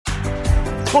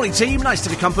Morning, team. Nice to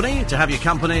be company. To have your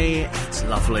company. It's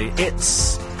lovely.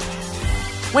 It's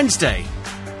Wednesday.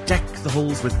 Deck the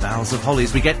halls with boughs of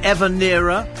hollies. We get ever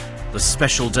nearer the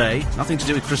special day. Nothing to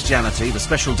do with Christianity. The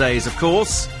special day is, of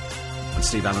course, when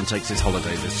Steve Allen takes his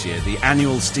holiday this year. The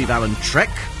annual Steve Allen Trek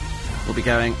will be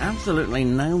going absolutely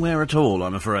nowhere at all,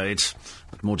 I'm afraid.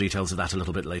 But more details of that a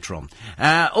little bit later on.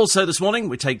 Also this morning,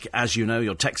 we take, as you know,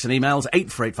 your texts and emails,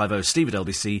 84850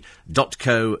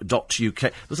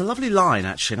 steve@lbc.co.uk. There's a lovely line,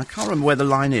 actually, and I can't remember where the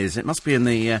line is. It must be in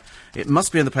the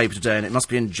paper today, and it must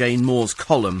be in Jane Moore's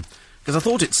column, because I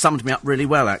thought it summed me up really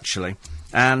well, actually.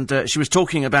 And she was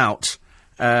talking about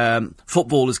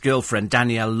footballer's girlfriend,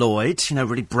 Danielle Lloyd, you know,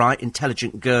 really bright,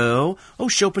 intelligent girl. Oh,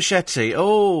 Shilpachetti.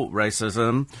 Oh,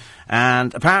 racism.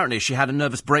 And apparently she had a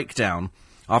nervous breakdown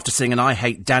after seeing an I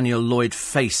Hate Danielle Lloyd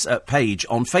page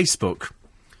on Facebook.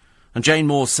 And Jane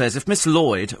Moore says, if Miss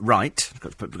Lloyd, right,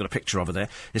 we've got a picture of her there,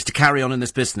 is to carry on in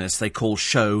this business they call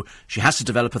show, she has to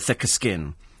develop a thicker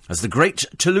skin. As the great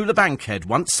Tallulah Bankhead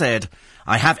once said,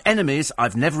 I have enemies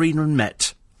I've never even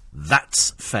met.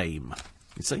 That's fame.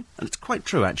 You see? And it's quite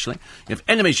true, actually. You have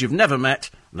enemies you've never met,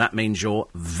 that means you're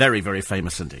very, very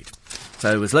famous indeed.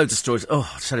 So there's loads of stories. Oh,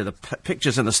 I tell you, the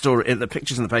pictures in the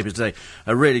pictures in the paper today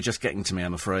are really just getting to me,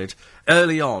 I'm afraid.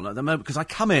 Early on, at the moment, because I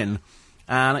come in,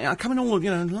 and I come in all, you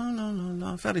know,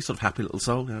 la, fairly sort of happy little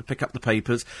soul, you know, pick up the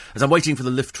papers. As I'm waiting for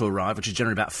the lift to arrive, which is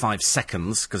generally about 5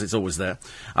 seconds, because it's always there,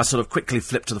 I sort of quickly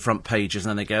flip to the front pages, and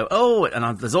then they go, oh,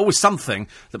 and there's always something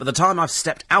that by the time I've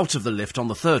stepped out of the lift on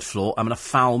the 3rd floor, I'm in a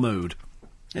foul mood.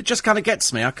 It just kind of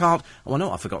gets me. I can't... Oh, I know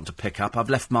what I've forgotten to pick up. I've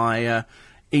left my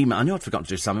email... I knew I'd forgotten to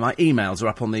do something. My emails are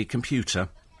up on the computer.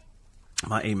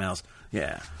 My emails.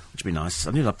 Yeah, which would be nice.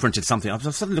 I knew I'd printed something. I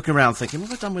was suddenly looking around thinking,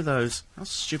 what have I done with those? How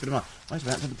stupid am I? Wait a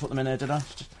minute, I didn't put them in there, did I?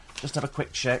 Just have a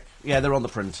quick check. Yeah, they're on the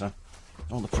printer.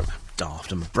 On the printer.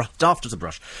 Daft as a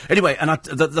brush. Anyway, and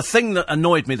the thing that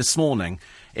annoyed me this morning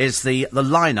is the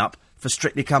line-up for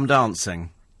Strictly Come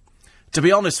Dancing. To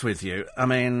be honest with you, I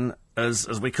mean...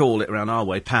 As we call it around our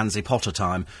way, pansy potter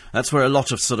time. That's where a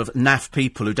lot of sort of naff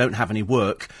people who don't have any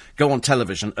work go on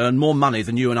television, earn more money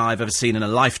than you and I have ever seen in a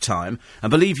lifetime. And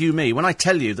believe you me, when I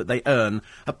tell you that they earn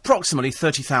approximately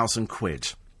 30,000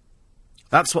 quid.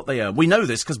 That's what they earn. We know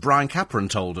this because Brian Capron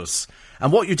told us.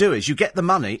 And what you do is you get the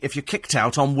money if you're kicked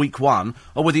out on week 1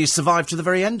 or whether you survive to the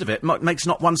very end of it. Makes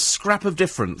not one scrap of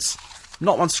difference.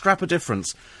 Not one scrap of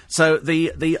difference. So the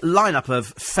lineup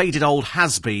of faded old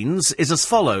has-beens is as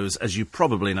follows, as you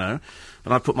probably know,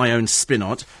 but I put my own spin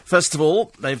on it. First of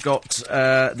all, they've got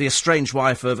the estranged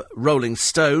wife of Rolling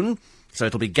Stone, so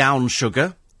it'll be Gown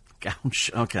Sugar.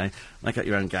 OK, make up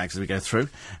your own gags as we go through.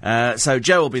 So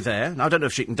Jo will be there. Now, I don't know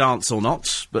if she can dance or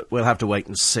not, but we'll have to wait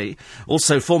and see.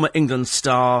 Also, former England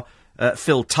star...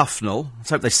 Phil Tufnell.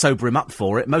 Let's hope they sober him up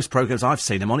for it. Most programmes I've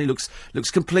seen him on, he looks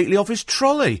completely off his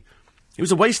trolley. It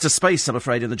was a waste of space, I'm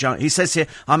afraid, in the jungle. He says here,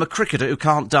 I'm a cricketer who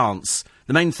can't dance.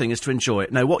 The main thing is to enjoy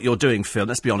it. No, what you're doing, Phil,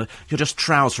 let's be honest, you're just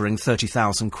trousering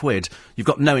 30,000 quid. You've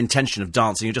got no intention of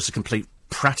dancing. You're just a complete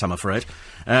prat, I'm afraid.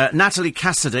 Natalie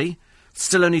Cassidy,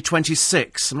 still only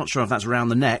 26. I'm not sure if that's around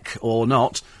the neck or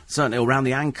not. Certainly around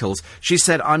the ankles. She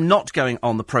said, I'm not going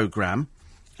on the programme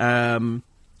to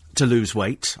lose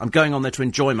weight. I'm going on there to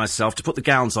enjoy myself, to put the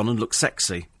gowns on and look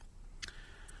sexy.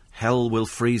 Hell will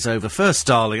freeze over first,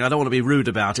 darling. I don't want to be rude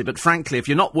about it, but frankly, if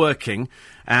you're not working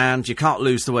and you can't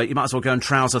lose the weight, you might as well go and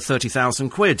trouser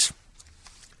 30,000 quid.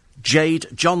 Jade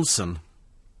Johnson.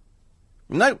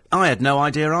 No, I had no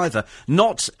idea either.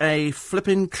 Not a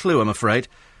flipping clue, I'm afraid.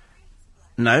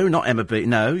 No, not Emma B.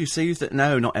 No, you see,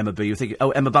 no, not Emma B. You're thinking,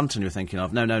 oh, Emma Bunton you're thinking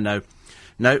of. No.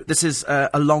 No, this is a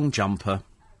long jumper,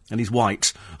 and he's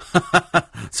white.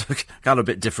 So, kind of a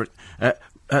bit different.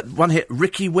 One here,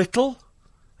 Ricky Whittle.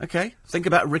 OK, think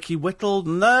about Ricky Whittle.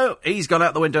 No, he's gone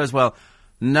out the window as well.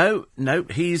 No,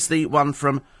 he's the one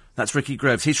from... That's Ricky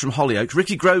Groves. He's from Hollyoaks.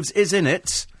 Ricky Groves is in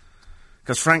it.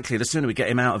 Because, frankly, the sooner we get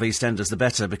him out of EastEnders, the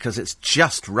better, because it's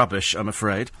just rubbish, I'm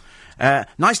afraid.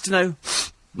 Nice to know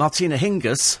Martina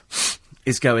Hingis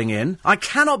is going in. I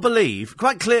cannot believe,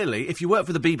 quite clearly, if you work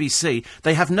for the BBC,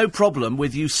 they have no problem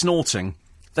with you snorting.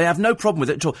 They have no problem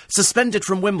with it at all. Suspended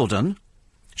from Wimbledon.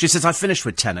 She says, I finished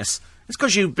with tennis. It's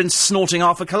because you've been snorting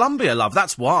half of Columbia, love,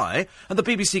 that's why. And the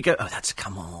BBC go,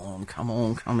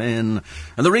 come in.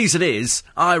 And the reason is,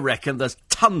 I reckon there's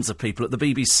tons of people at the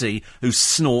BBC who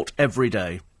snort every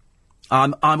day.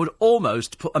 I would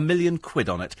almost put £1 million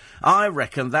on it. I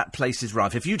reckon that place is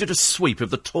rife. If you did a sweep of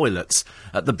the toilets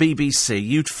at the BBC,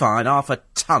 you'd find half a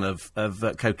ton of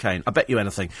cocaine. I bet you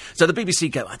anything. So the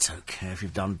BBC go, I don't care if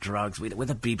you've done drugs. We're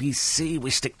the BBC. We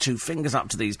stick 2 fingers up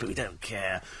to these, but we don't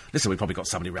care. Listen, we've probably got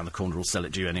somebody around the corner who'll sell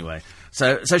it to you anyway.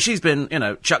 So she's been,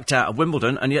 chucked out of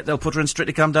Wimbledon, and yet they'll put her in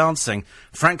Strictly Come Dancing.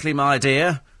 Frankly, my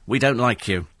dear, we don't like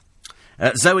you.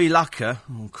 Zoe Lucker.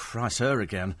 Oh, Christ, her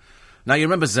again. Now, you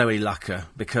remember Zoe Lucker,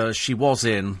 because she was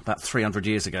in, about 300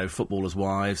 years ago, Footballers'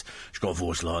 Wives. She's got a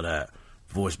voice like that.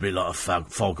 Voice a bit like a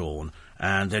foghorn.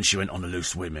 And then she went on to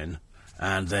Loose Women.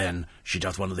 And then she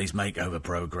does one of these makeover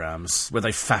programmes where they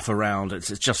faff around. It's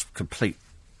just complete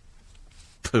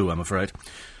poo, I'm afraid.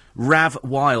 Rav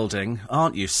Wilding,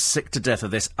 aren't you sick to death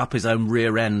of this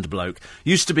up-his-own-rear-end bloke?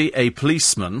 Used to be a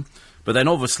policeman, but then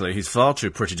obviously he's far too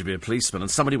pretty to be a policeman,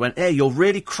 and somebody went, hey, you're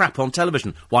really crap on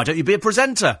television. Why don't you be a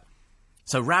presenter?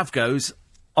 So Rav goes,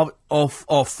 I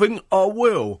think I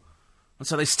will. And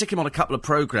so they stick him on a couple of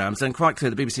programmes, then quite clear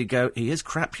the BBC go, he is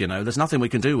crap, there's nothing we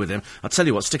can do with him. I'll tell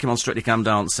you what, stick him on Strictly Come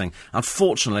Dancing.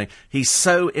 Unfortunately, he's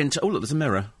so into... Oh, look, there's a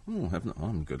mirror. Oh,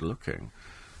 I'm good looking.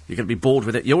 You're going to be bored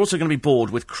with it. You're also going to be bored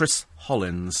with Chris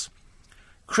Hollins.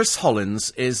 Chris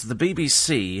Hollins is the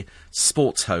BBC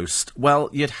sports host. Well,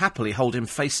 you'd happily hold him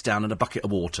face down in a bucket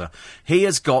of water. He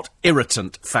has got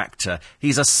irritant factor.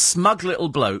 He's a smug little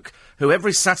bloke who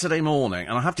every Saturday morning,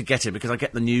 and I have to get him because I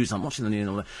get the news, I'm watching the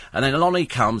news, and then along he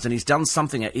comes and he's done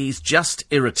something, he's just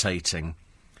irritating.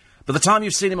 By the time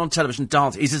you've seen him on television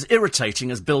dance, he's as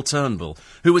irritating as Bill Turnbull,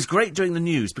 who was great doing the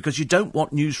news because you don't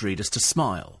want newsreaders to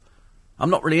smile. I'm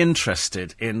not really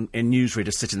interested in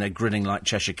newsreaders sitting there grinning like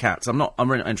Cheshire Cats. I'm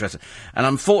really not interested. And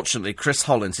unfortunately, Chris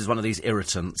Hollins is one of these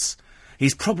irritants.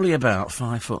 He's probably about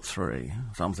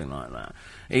 5'3", something like that.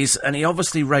 And he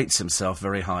obviously rates himself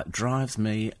very high. It drives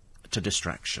me to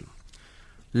distraction.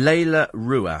 Leila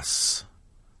Ruas.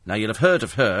 Now, you'll have heard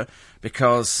of her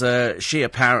because she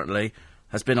apparently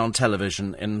has been on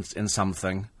television in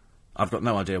something. I've got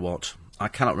no idea what. I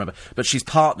cannot remember. But she's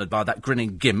partnered by that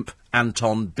grinning gimp,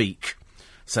 Anton Beek.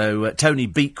 So Tony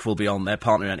Beek will be on there,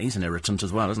 partnering, and he's an irritant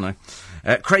as well, isn't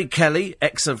he? Craig Kelly,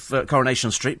 ex of Coronation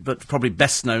Street, but probably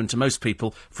best known to most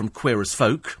people from Queer as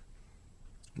Folk.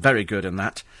 Very good in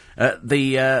that.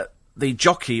 The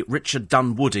jockey, Richard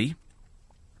Dunwoody.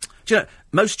 Do you know,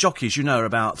 most jockeys, are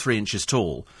about 3 inches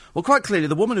tall. Well, quite clearly,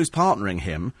 the woman who's partnering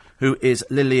him, who is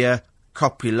Lilia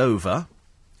Kopylova,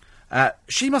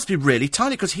 she must be really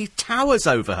tiny, because he towers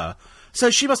over her. So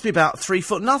she must be about 3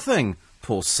 foot nothing.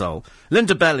 Poor soul.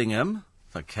 Linda Bellingham.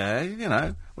 Okay,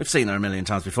 we've seen her a million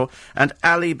times before. And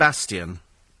Ali Bastian.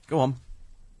 Go on. Hollyoaks.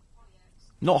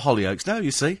 Not Hollyoaks, no,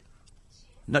 you see.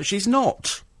 No, she's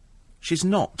not. She's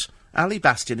not. Ali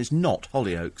Bastian is not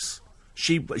Hollyoaks.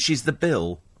 She's the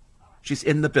bill. She's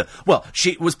in the bill. Well,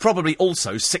 she was probably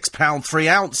also £6 3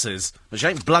 ounces. But she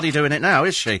ain't bloody doing it now,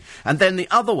 is she? And then the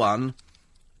other one,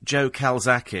 Joe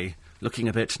Calzaghe. Looking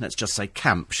a bit, let's just say,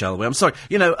 camp, shall we? I'm sorry.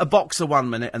 A boxer 1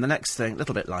 minute, and the next thing, a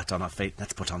little bit light on our feet.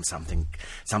 Let's put on something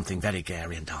very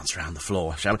gary and dance around the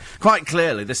floor, shall we? Quite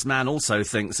clearly, this man also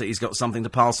thinks that he's got something to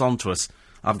pass on to us.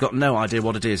 I've got no idea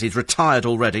what it is. He's retired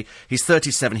already. He's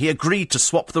 37. He agreed to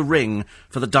swap the ring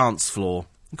for the dance floor.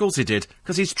 Of course he did,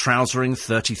 because he's trousering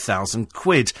 30,000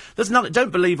 quid. There's none.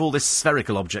 Don't believe all this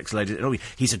spherical objects, lady. Oh,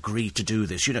 he's agreed to do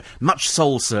this. Much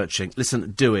soul-searching.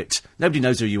 Listen, do it. Nobody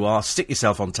knows who you are. Stick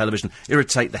yourself on television.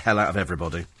 Irritate the hell out of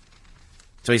everybody.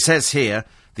 So he says here,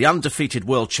 the undefeated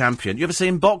world champion. You ever see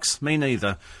him box? Me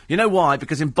neither. You know why?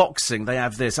 Because in boxing, they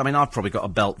have this. I mean, I've probably got a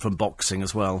belt from boxing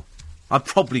as well. I've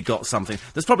probably got something.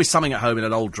 There's probably something at home in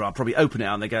an old drawer. I'll probably open it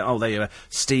out and they go, oh, there you are.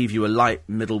 Steve, you were light,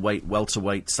 middleweight,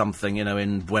 welterweight, something,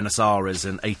 in Buenos Aires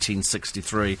in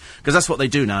 1863. Because that's what they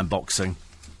do now in boxing.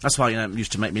 That's why, it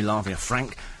used to make me laugh.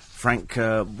 Frank,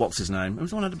 what's his name? Who's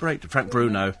the one who had a break? Frank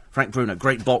Bruno,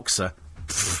 great boxer.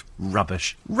 Pfft,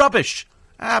 rubbish. Rubbish!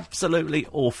 Absolutely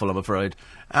awful, I'm afraid.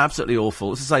 Absolutely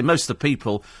awful. As I say, most of the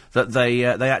people that they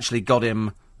actually got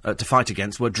him to fight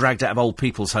against were dragged out of old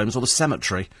people's homes or the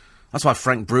cemetery. That's why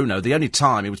Frank Bruno, the only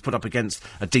time he was put up against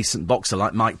a decent boxer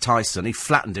like Mike Tyson, he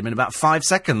flattened him in about 5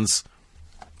 seconds.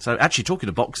 So, actually, talking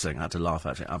of boxing, I had to laugh,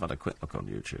 actually. I've had a quick look on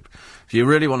YouTube. If you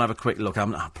really want to have a quick look, I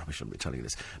probably shouldn't be telling you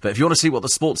this, but if you want to see what the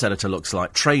sports editor looks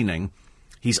like, training,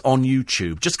 he's on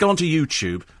YouTube. Just go onto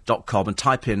youtube.com and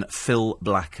type in Phil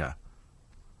Blacker,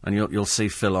 and you'll see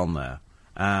Phil on there.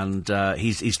 And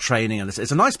he's training, and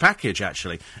it's a nice package,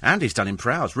 actually. And he's done in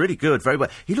prowess. Really good, very well.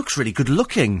 He looks really good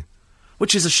looking.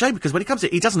 Which is a shame, because when he comes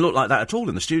in, he doesn't look like that at all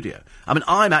in the studio. I mean,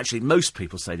 most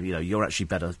people say to me, you're actually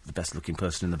the best-looking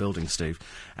person in the building, Steve.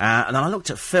 And then I looked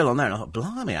at Phil on there, and I thought,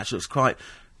 blimey, actually looks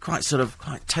quite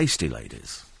tasty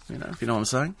ladies, if you know what I'm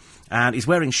saying. And he's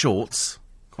wearing shorts,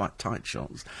 quite tight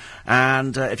shorts.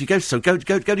 And if you go to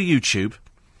YouTube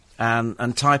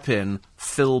and type in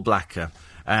Phil Blacker,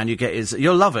 and you get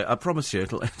you'll love it, I promise you.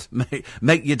 It'll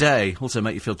make your day, also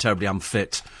make you feel terribly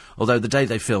unfit. Although the day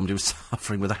they filmed, he was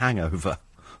suffering with a hangover.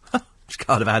 Which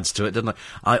kind of adds to it, doesn't it?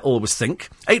 I always think.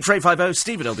 84850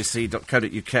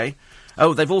 steve@lbc.co.uk.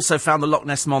 Oh, they've also found the Loch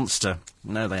Ness Monster.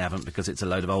 No, they haven't, because it's a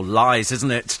load of old lies,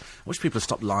 isn't it? I wish people would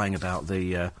stop lying about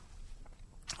the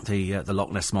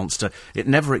Loch Ness Monster. It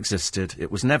never existed.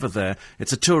 It was never there.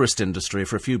 It's a tourist industry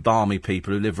for a few balmy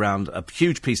people who live round a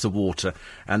huge piece of water.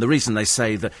 And the reason they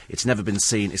say that it's never been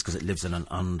seen is because it lives in an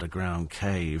underground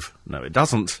cave. No, it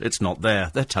doesn't. It's not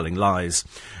there. They're telling lies.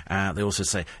 They also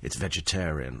say it's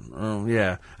vegetarian. Oh,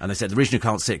 yeah. And they said the reason you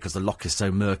can't see it because the loch is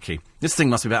so murky. This thing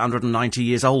must be about 190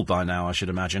 years old by now, I should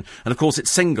imagine. And, of course, it's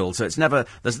single, so it's never...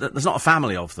 There's not a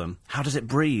family of them. How does it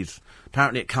breathe?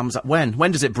 Apparently it comes up... When?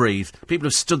 When does it breathe? People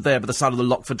have stood there by the side of the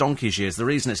loch for donkey's years. The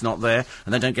reason it's not there,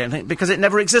 and they don't get anything, because it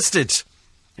never existed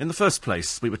in the first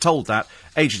place. We were told that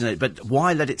ages ago, but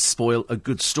why let it spoil a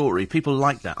good story? People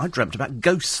like that. I dreamt about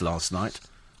ghosts last night.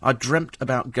 I dreamt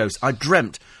about ghosts. I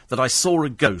dreamt that I saw a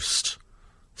ghost.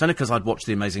 It's only because I'd watched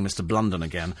The Amazing Mr. Blunden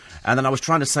again, and then I was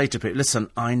trying to say to people, listen,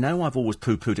 I know I've always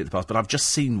poo-pooed it in the past, but I've just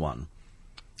seen one.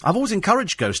 I've always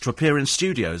encouraged ghosts to appear in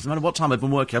studios, no matter what time I've been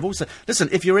working. I've always said, listen,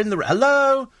 if you're in the...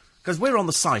 Hello? Because we're on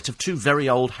the site of two very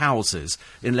old houses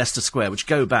in Leicester Square, which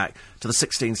go back to the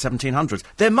 1700s.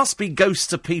 There must be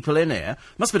ghosts of people in here.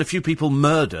 Must have been a few people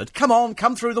murdered. Come on,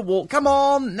 come through the wall. Come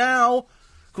on, now.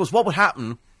 Of course, what would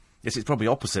happen... Yes, it's probably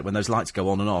opposite when those lights go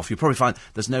on and off. You probably find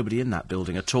there's nobody in that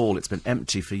building at all. It's been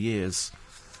empty for years.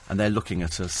 And they're looking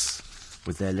at us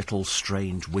with their little,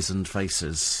 strange, wizened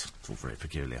faces. It's all very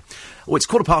peculiar. Oh, it's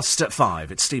 5:15.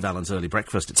 It's Steve Allen's Early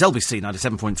Breakfast. It's LBC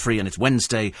 97.3 and it's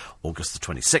Wednesday, August the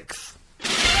 26th.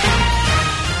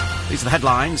 These are the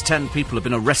headlines. 10 people have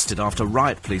been arrested after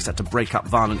riot police had to break up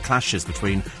violent clashes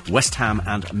between West Ham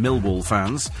and Millwall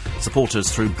fans. Supporters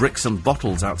threw bricks and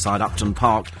bottles outside Upton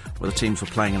Park, where the teams were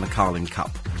playing in the Carling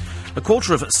Cup. A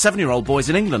quarter of 7-year-old boys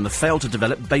in England have failed to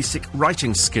develop basic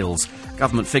writing skills.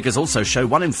 Government figures also show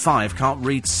 1 in 5 can't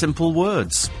read simple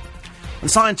words. And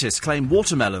scientists claim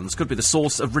watermelons could be the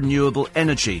source of renewable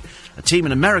energy. A team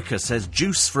in America says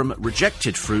juice from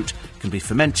rejected fruit can be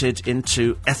fermented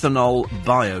into ethanol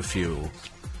biofuel.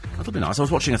 That'll be nice. I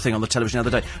was watching a thing on the television the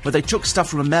other day where they took stuff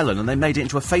from a melon and they made it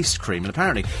into a face cream, and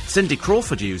apparently Cindy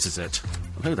Crawford uses it.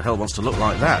 Well, who the hell wants to look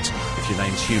like that if your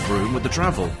name's Hugh Broom with the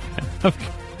travel?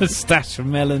 A stash of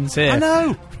melons here. I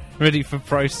know! Ready for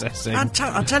processing. I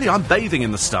tell you, I'm bathing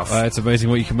in the stuff. It's amazing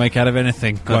what you can make out of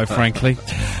anything, quite frankly.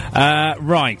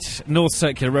 Right, North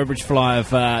Circular, Redbridge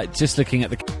Flyover, just looking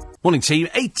at the... Morning, team.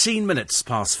 18 minutes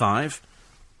past 5.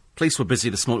 Police were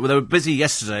busy this morning. Well, they were busy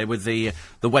yesterday with the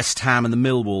West Ham and the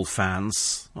Millwall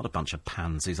fans. What a bunch of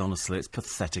pansies, honestly. It's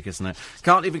pathetic, isn't it?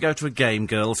 Can't even go to a game,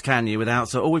 girls, can you,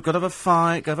 without... we've got to have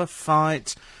a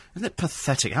fight. Isn't it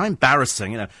pathetic? How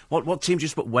embarrassing, you know. What team do you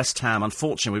support? West Ham.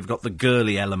 Unfortunately, we've got the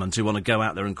girly element who want to go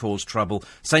out there and cause trouble.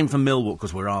 Same for Millwall,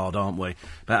 because we're hard, aren't we?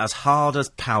 But as hard as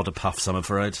powder puffs, I'm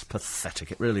afraid.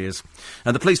 Pathetic, it really is.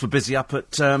 And the police were busy up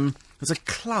at... there's a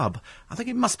club. I think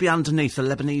it must be underneath a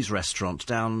Lebanese restaurant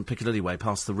down Piccadilly Way,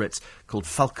 past the Ritz, called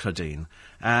Falkradine.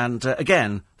 And,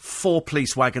 again, 4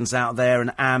 police wagons out there,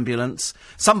 an ambulance.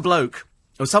 Some bloke,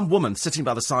 or some woman sitting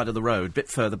by the side of the road, a bit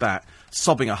further back,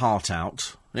 sobbing her heart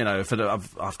out. You know,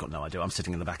 I've got no idea. I'm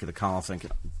sitting in the back of the car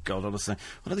thinking, oh, God, honestly,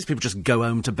 why don't these people just go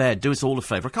home to bed? Do us all a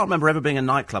favour. I can't remember ever being in a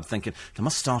nightclub thinking, they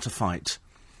must start a fight.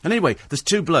 And anyway, there's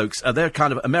 2 blokes. They're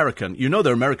kind of American. You know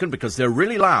they're American because they're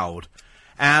really loud.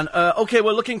 And, OK,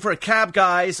 we're looking for a cab,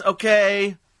 guys.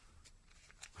 OK.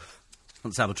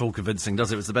 Doesn't sound at all convincing,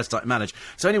 does it? It's the best I can manage.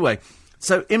 So anyway,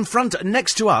 in front,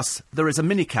 next to us, there is a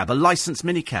minicab, a licensed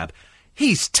minicab.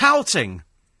 He's touting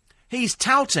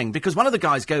because one of the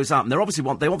guys goes up and they obviously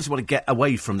want to get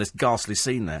away from this ghastly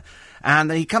scene there. And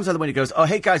then he comes out of the window and goes, oh,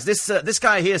 hey, guys, this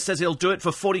guy here says he'll do it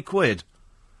for 40 quid.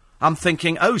 I'm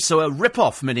thinking, oh, so a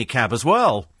rip-off minicab as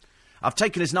well. I've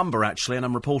taken his number, actually, and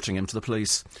I'm reporting him to the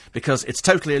police because it's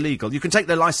totally illegal. You can take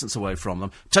their licence away from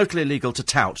them. Totally illegal to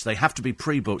tout. They have to be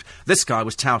pre-booked. This guy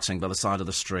was touting by the side of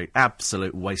the street.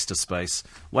 Absolute waste of space.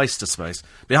 Waste of space.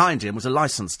 Behind him was a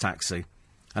licensed taxi.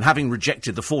 And having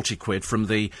rejected the 40 quid from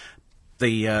the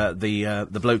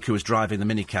bloke who was driving the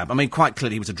minicab. I mean, quite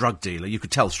clearly he was a drug dealer. You could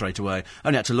tell straight away.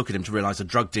 Only had to look at him to realise a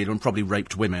drug dealer and probably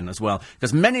raped women as well.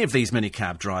 Because many of these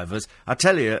minicab drivers, I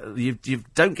tell you, you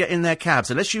don't get in their cabs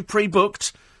unless you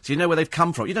pre-booked. so you know where they've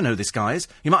come from. You don't know who this guy is.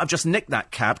 You might have just nicked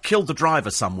that cab, killed the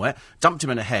driver somewhere, dumped him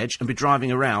in a hedge, and be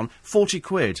driving around. 40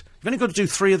 quid. You've only got to do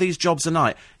 3 of these jobs a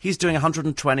night. He's doing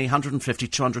 120, 150,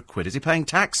 200 quid. Is he paying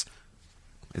tax?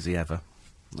 Is he ever?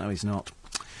 No, he's not.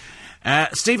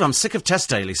 Steve, I'm sick of Tess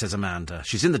Daly, says Amanda.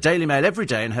 She's in the Daily Mail every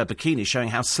day in her bikini showing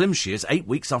how slim she is 8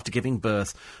 weeks after giving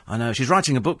birth. I know. She's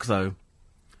writing a book, though.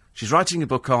 She's writing a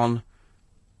book on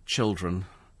children.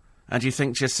 And you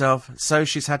think to yourself, so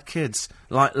she's had kids,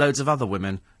 like loads of other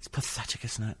women. It's pathetic,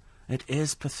 isn't it? It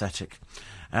is pathetic.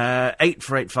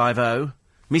 84850.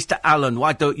 Mr. Allen,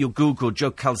 why don't you Google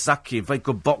Joe Calzaghe, very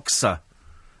good boxer?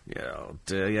 Yeah, oh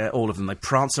dear, yeah, all of them. They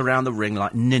prance around the ring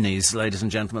like ninnies, ladies and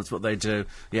gentlemen. That's what they do.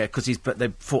 Yeah, because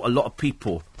they've fought a lot of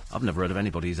people. I've never heard of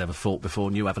anybody who's ever fought before,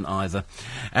 and you haven't either.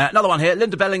 Another one here.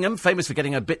 Linda Bellingham, famous for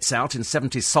getting her bits out in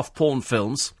 70s soft porn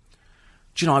films.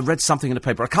 Do you know, I read something in a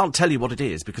paper. I can't tell you what it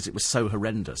is because it was so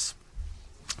horrendous.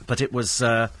 But it was...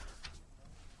 All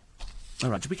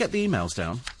right, did we get the emails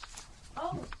down?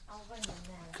 Oh, I'll ring them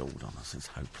now. God, honestly, it's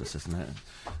hopeless, isn't it?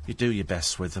 You do your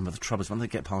best with them, but the trouble is when they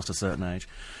get past a certain age.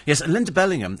 Yes, and Linda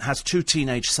Bellingham has 2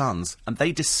 teenage sons, and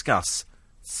they discuss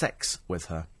sex with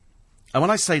her. And when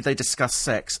I say they discuss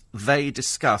sex, they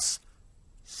discuss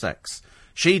sex.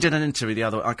 She did an interview the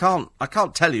other... I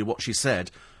can't tell you what she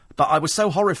said, but I was so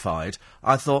horrified,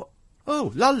 I thought,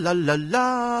 oh, la la la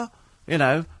la, you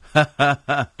know...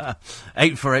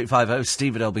 84850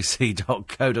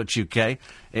 steve@lbc.co.uk.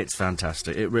 It's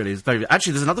fantastic. It really is very...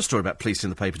 Actually, there's another story about police in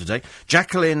the paper today.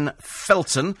 Jacqueline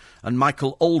Felton and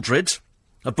Michael Aldred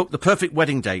have booked the perfect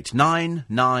wedding date,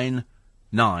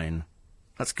 999.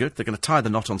 That's good. They're going to tie the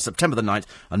knot on September the 9th,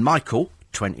 and Michael,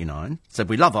 29, said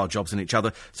we love our jobs and each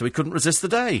other, so we couldn't resist the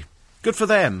day. Good for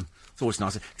them. It's always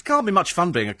nice. It can't be much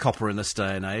fun being a copper in this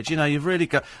day and age. You know, you've really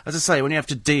got... As I say, when you have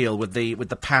to deal with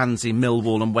the pansy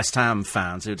Millwall and West Ham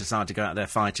fans who decide to go out there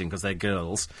fighting because they're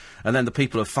girls, and then the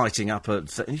people are fighting up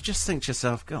at... And you just think to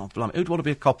yourself, God, blimey, who'd want to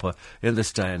be a copper in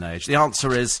this day and age? The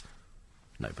answer is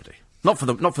nobody. Not for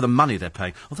the money they're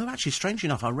paying. Although, actually, strangely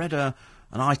enough, I read an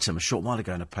item a short while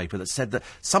ago in a paper that said that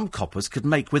some coppers could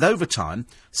make, with overtime,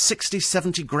 60,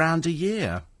 70 grand a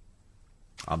year.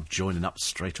 I'm joining up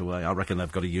straight away. I reckon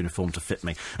they've got a uniform to fit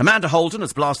me. Amanda Holden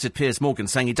has blasted Piers Morgan,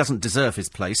 saying he doesn't deserve his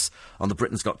place on the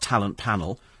Britain's Got Talent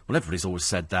panel. Well, everybody's always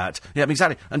said that. Yeah,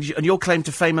 exactly. And your claim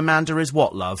to fame, Amanda, is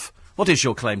what, love? What is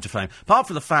your claim to fame? Apart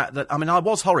from the fact that, I mean, I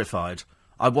was horrified.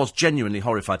 I was genuinely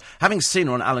horrified. Having seen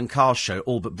her on Alan Carr's show,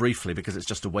 all but briefly, because it's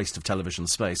just a waste of television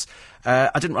space,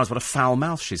 I didn't realise what a foul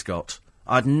mouth she's got.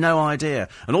 I had no idea.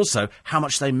 And also, how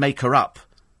much they make her up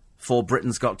for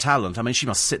Britain's Got Talent. I mean, she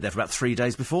must sit there for about 3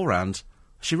 days beforehand.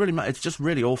 She really... It's just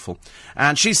really awful.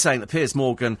 And she's saying that Piers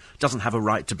Morgan doesn't have a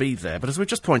right to be there. But as we've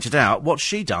just pointed out, what's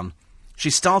she done? She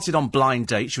started on Blind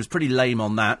Date. She was pretty lame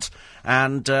on that.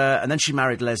 And then she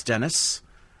married Les Dennis.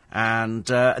 And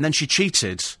then she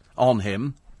cheated on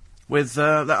him with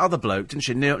that other bloke, didn't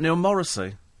she? Neil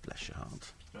Morrissey. Bless your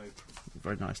heart.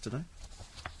 Very nice today.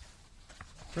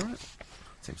 All right.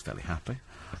 Seems fairly happy.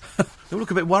 They all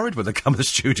look a bit worried when they come to the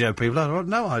studio, people. I have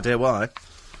no idea why.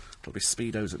 Probably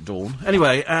Speedos at dawn.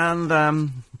 Anyway, and,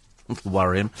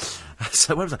 worry him.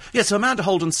 So, where was I? Yeah, so Amanda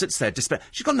Holden sits there,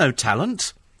 she's got no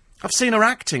talent. I've seen her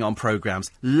acting on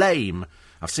programmes. Lame.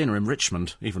 I've seen her in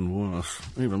Richmond. Even worse.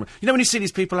 You know when you see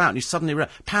these people out and you suddenly...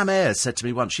 Pam Ayres said to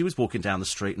me once, she was walking down the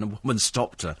street and a woman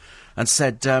stopped her and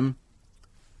said,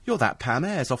 you're that Pam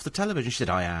Ayres off the television. She said,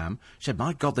 I am. She said,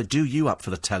 my God, they do you up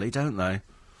for the telly, don't they?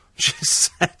 She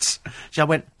said... I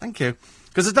went, thank you.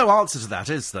 Because there's no answer to that,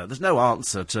 is there? There's no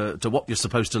answer to what you're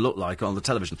supposed to look like on the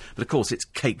television. But, of course, it's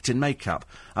caked in makeup.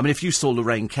 I mean, if you saw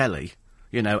Lorraine Kelly,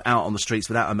 you know, out on the streets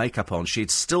without her makeup on,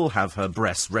 she'd still have her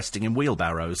breasts resting in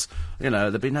wheelbarrows. You know,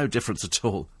 there'd be no difference at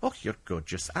all. Oh, you're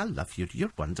gorgeous. I love you.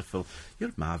 You're wonderful.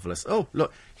 You're marvellous. Oh,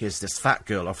 look, here's this fat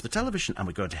girl off the television, and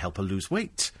we're going to help her lose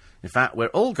weight. In fact, we're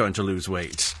all going to lose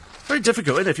weight. Very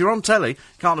difficult, isn't it? If you're on telly,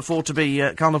 can't afford to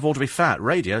be fat.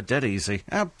 Radio, dead easy.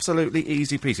 Absolutely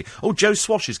easy peasy. Oh, Joe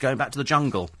Swash is going back to the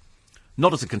jungle.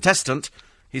 Not as a contestant,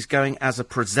 he's going as a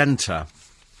presenter.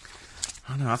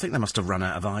 I know, I think they must have run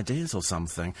out of ideas or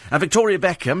something. And Victoria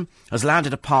Beckham has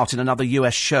landed a part in another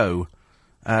US show.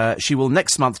 She will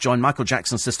next month join Michael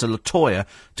Jackson's sister LaToya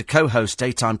to co-host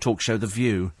daytime talk show The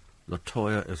View.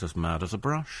 LaToya is as mad as a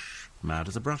brush. Mad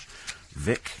as a brush.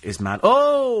 Vic is mad.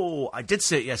 Oh, I did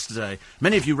see it yesterday.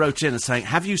 Many of you wrote in and saying,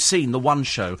 have you seen The One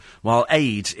Show while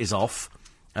Aid is off,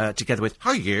 together with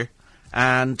Hiya?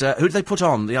 And who did they put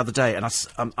on the other day? And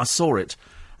I saw it,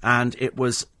 and it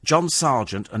was John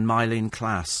Sargent and Mylene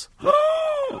Klass.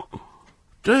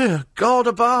 Dear God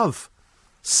above.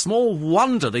 Small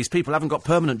wonder these people haven't got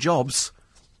permanent jobs.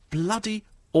 Bloody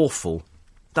awful.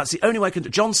 That's the only way I can do.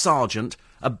 John Sargent,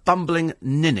 a bumbling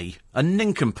ninny, a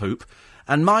nincompoop,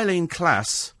 and Mylene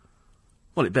Klass,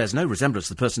 well, it bears no resemblance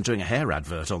to the person doing a hair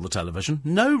advert on the television.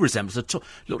 No resemblance at all.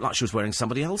 Looked like she was wearing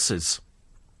somebody else's.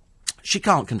 She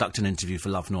can't conduct an interview for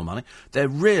love nor money. They're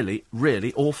really,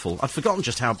 really awful. I'd forgotten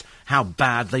just how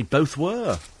bad they both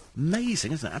were.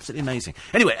 Amazing, isn't it? Absolutely amazing.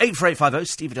 Anyway,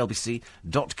 84850,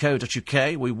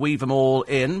 steve@lbc.co.uk. We weave them all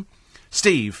in.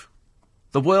 Steve,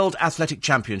 the World Athletic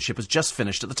Championship has just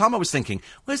finished. At the time I was thinking,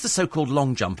 where's the so-called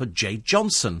long jumper Jade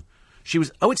Johnson? She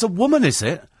was... Oh, it's a woman, is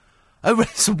it? Oh,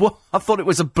 I thought it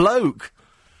was a bloke.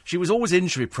 She was always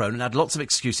injury-prone and had lots of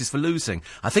excuses for losing.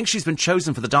 I think she's been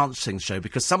chosen for the dancing show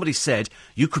because somebody said,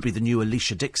 you could be the new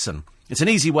Alicia Dixon. It's an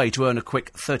easy way to earn a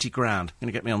quick 30 grand. Going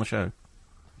to get me on the show?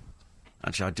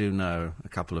 Actually, I do know a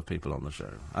couple of people on the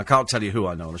show. I can't tell you who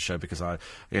I know on the show because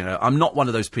I'm not one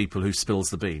of those people who spills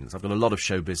the beans. I've got a lot of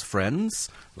showbiz friends,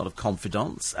 a lot of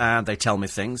confidants, and they tell me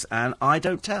things, and I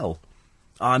don't tell.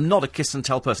 I'm not a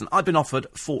kiss-and-tell person. I've been offered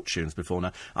fortunes before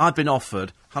now. I've been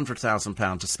offered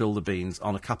 £100,000 to spill the beans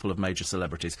on a couple of major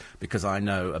celebrities because I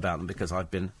know about them, because I've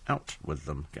been out with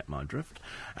them, get my drift.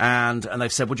 And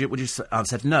they've said, would you... I've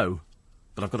said, no,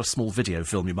 but I've got a small video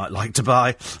film you might like to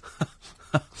buy.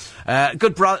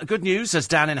 Good news, says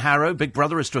Dan in Harrow. Big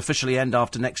Brother is to officially end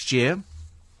after next year.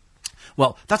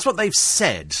 Well, that's what they've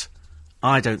said.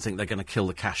 I don't think they're going to kill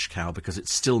the cash cow because it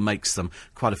still makes them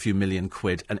quite a few million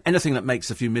quid. And anything that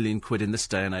makes a few million quid in this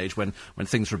day and age when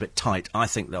things are a bit tight, I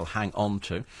think they'll hang on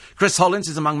to. Chris Hollins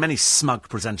is among many smug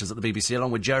presenters at the BBC, along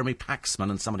with Jeremy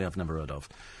Paxman and somebody I've never heard of.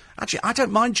 Actually, I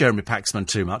don't mind Jeremy Paxman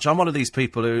too much. I'm one of these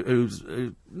people who's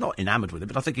not enamoured with him,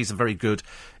 but I think he's a very good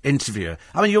interviewer.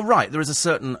 I mean, you're right, there is a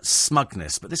certain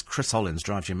smugness, but this Chris Hollins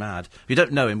drives you mad. If you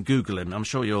don't know him, Google him. I'm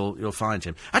sure you'll find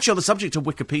him. Actually, on the subject of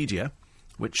Wikipedia...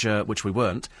 which we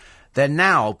weren't, they're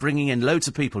now bringing in loads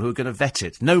of people who are going to vet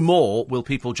it. No more will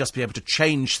people just be able to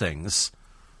change things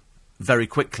very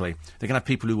quickly. They're going to have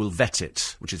people who will vet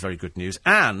it, which is very good news.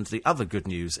 And the other good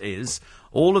news is,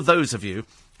 all of those of you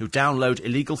who download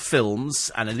illegal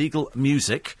films and illegal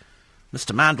music,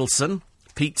 Mr. Mandelson,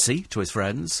 Pete to his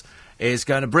friends, is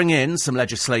going to bring in some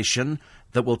legislation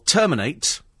that will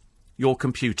terminate your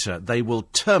computer. They will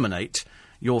terminate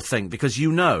your thing, because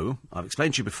you know, I've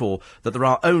explained to you before, that there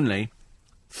are only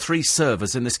 3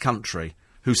 servers in this country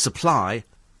who supply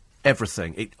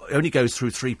everything. It only goes through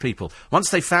 3 people.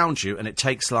 Once they found you, and it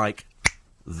takes like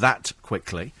that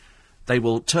quickly, they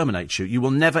will terminate you. You will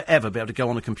never ever be able to go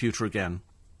on a computer again.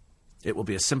 It will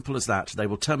be as simple as that. They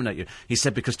will terminate you. He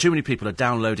said because too many people are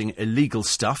downloading illegal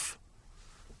stuff,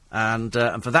 and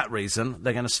for that reason,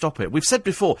 they're going to stop it. We've said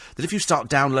before that if you start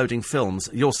downloading films,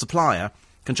 your supplier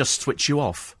can just switch you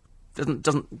off.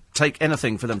 Doesn't take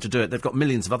anything for them to do it. They've got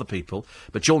millions of other people,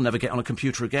 but you'll never get on a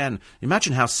computer again.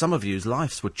 Imagine how some of you's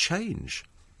lives would change.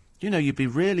 You know, you'd be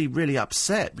really, really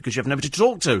upset because you have nobody to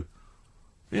talk to.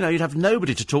 You know, you'd have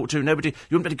nobody to talk to, you wouldn't be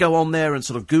able to go on there and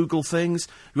sort of Google things,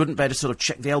 you wouldn't be able to sort of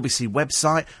check the LBC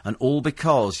website, and all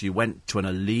because you went to an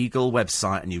illegal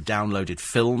website and you downloaded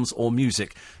films or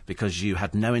music because you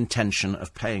had no intention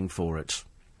of paying for it.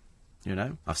 You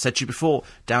know, I've said to you before,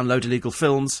 download illegal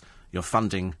films, you're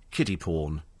funding kiddie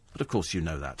porn. But of course you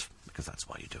know that, because that's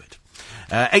why you do it.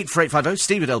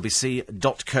 84850,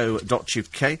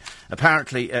 steve@lbc.co.uk.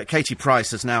 Apparently, Katie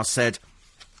Price has now said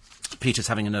Peter's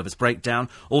having a nervous breakdown.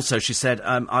 Also, she said,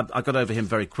 I got over him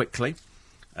very quickly.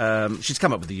 She's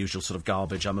come up with the usual sort of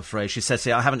garbage, I'm afraid. She says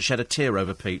here, I haven't shed a tear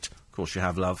over Pete. Of course you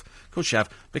have, love. Of course you have.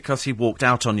 Because he walked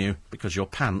out on you. Because you're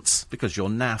pants. Because you're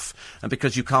naff. And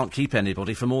because you can't keep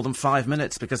anybody for more than 5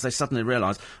 minutes. Because they suddenly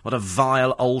realise what a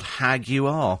vile old hag you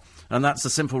are. And that's the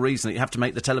simple reason that you have to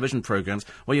make the television programmes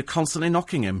where you're constantly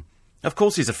knocking him. Of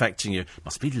course he's affecting you.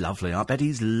 Must be lovely. I bet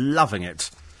he's loving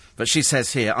it. But she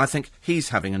says here, I think he's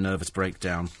having a nervous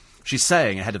breakdown. She's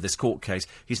saying, ahead of this court case,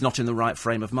 he's not in the right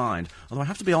frame of mind. Although I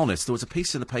have to be honest, there was a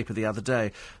piece in the paper the other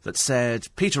day that said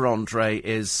Peter Andre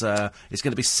is going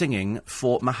to be singing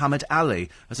for Muhammad Ali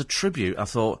as a tribute. I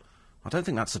thought, I don't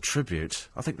think that's a tribute.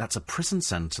 I think that's a prison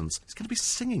sentence. He's going to be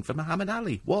singing for Muhammad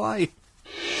Ali. Why?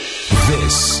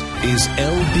 This is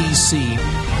LBC.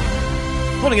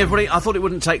 Morning, everybody. I thought it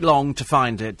wouldn't take long to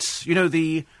find it. You know, it's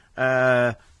the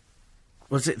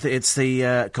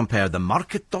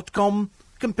comparethemarket.com?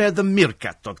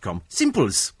 comparethemeerkat.com.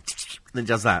 Simples. Then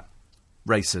does that.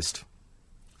 Racist.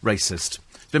 It's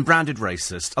been branded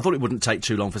racist. I thought it wouldn't take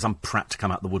too long for some prat to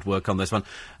come out the woodwork on this one.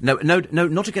 No,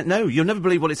 not again. No, you'll never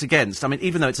believe what it's against. I mean,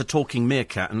 even though it's a talking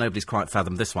meerkat and nobody's quite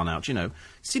fathomed this one out, you know.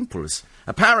 Simples.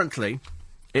 Apparently,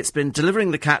 it's been delivering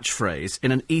the catchphrase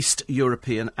in an East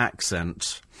European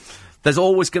accent. There's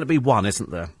always going to be one,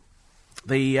 isn't there?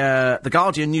 The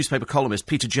Guardian newspaper columnist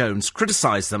Peter Jones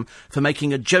criticised them for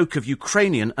making a joke of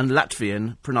Ukrainian and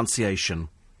Latvian pronunciation.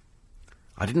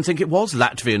 I didn't think it was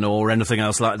Latvian or anything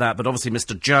else like that, but obviously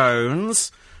Mr.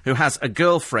 Jones, who has a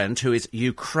girlfriend who is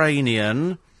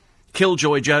Ukrainian,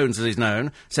 Killjoy Jones as he's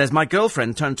known, says, my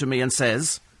girlfriend turned to me and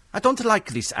says, I don't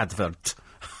like this advert.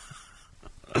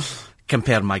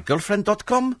 Compare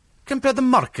mygirlfriend.com, compare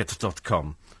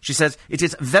themarket.com. She says, it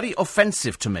is very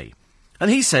offensive to me. And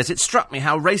he says, it struck me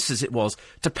how racist it was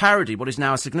to parody what is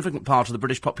now a significant part of the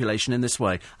British population in this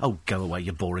way. Oh, go away,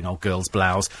 you boring old girl's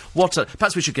blouse.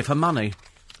 Perhaps we should give her money.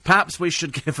 Perhaps we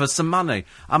should give her some money.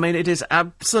 I mean, it is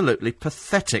absolutely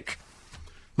pathetic.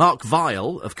 Mark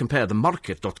Vile of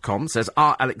CompareTheMarket.com says,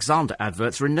 our Alexander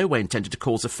adverts are in no way intended to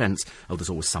cause offence. Oh, there's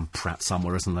always some prat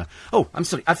somewhere, isn't there? Oh, I'm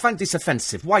sorry, I find this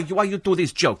offensive. Why you do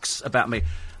these jokes about me?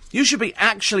 You should be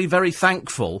actually very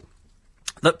thankful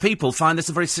that people find this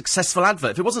a very successful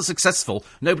advert. If it wasn't successful,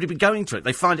 nobody would be going to it.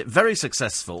 They find it very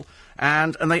successful,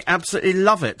 and they absolutely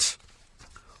love it.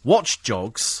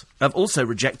 Watchdogs have also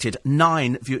rejected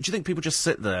 9 views. Do you think people just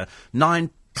sit there? 9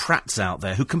 prats out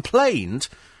there who complained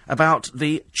about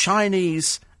the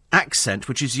Chinese accent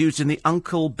which is used in the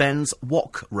Uncle Ben's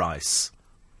wok rice.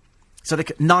 So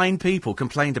 9 people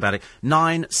complained about it.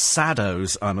 9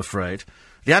 saddos, I'm afraid.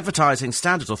 The Advertising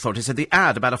Standards Authority said the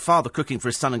ad about a father cooking for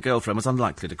his son and girlfriend was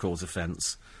unlikely to cause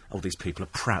offence. Oh, these people are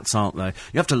prats, aren't they?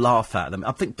 You have to laugh at them.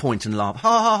 I think point and laugh.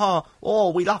 Ha, ha, ha.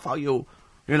 Oh, we laugh at you.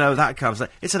 You know, that kind of thing.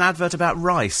 It's an advert about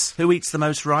rice. Who eats the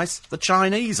most rice? The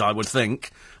Chinese, I would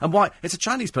think. And why? It's a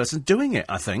Chinese person doing it,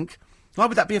 I think. Why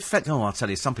would that be effective? Oh, I'll tell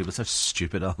you, some people are so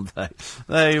stupid, aren't they?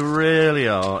 They really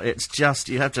are. It's just,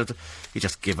 you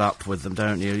just give up with them,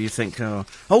 don't you? You think,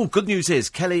 oh, good news is,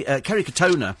 Kerry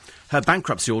Katona, her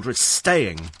bankruptcy order is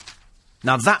staying.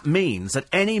 Now, that means that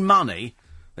any money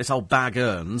this old bag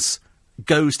earns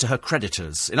goes to her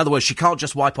creditors. In other words, she can't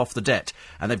just wipe off the debt,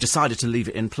 and they've decided to leave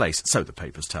it in place. So the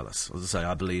papers tell us. As I say,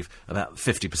 I believe about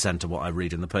 50% of what I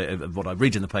read in the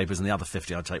papers, and the other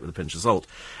 50 I take with a pinch of salt.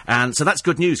 And so that's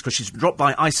good news, because she's dropped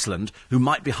by Iceland, who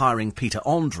might be hiring Peter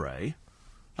Andre.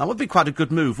 That would be quite a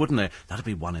good move, wouldn't it? That'd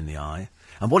be one in the eye.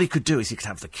 And what he could do is he could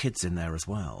have the kids in there as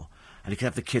well. And he could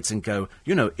have the kids and go,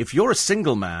 you know, if you're a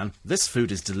single man, this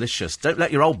food is delicious. Don't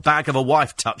let your old bag of a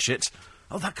wife touch it.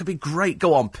 Oh, that could be great.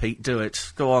 Go on, Pete, do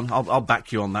it. Go on, I'll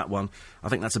back you on that one. I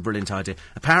think that's a brilliant idea.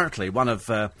 Apparently, one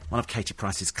of Katie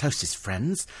Price's closest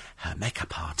friends, her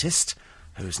makeup artist,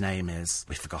 whose name is,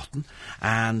 we've forgotten,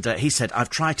 and he said, I've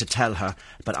tried to tell her,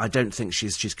 but I don't think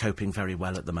she's coping very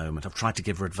well at the moment. I've tried to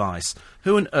give her advice.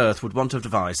 Who on earth would want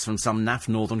advice from some naff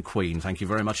northern queen, thank you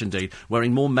very much indeed,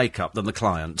 wearing more makeup than the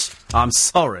client? I'm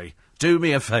sorry. Do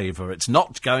me a favour, it's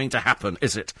not going to happen,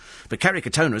 is it? But Kerry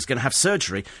Katona is going to have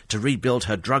surgery to rebuild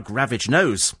her drug-ravaged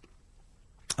nose.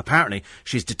 Apparently,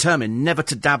 she's determined never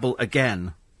to dabble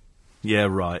again. Yeah,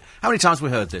 right. How many times have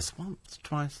we heard this? 1,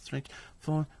 2, 3,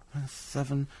 4, 5,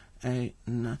 7, 8,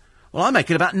 9... Well, I make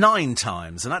it about 9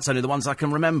 times, and that's only the ones I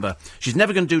can remember. She's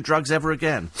never going to do drugs ever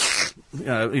again. You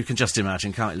know, you can just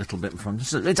imagine, can't you? A little bit from...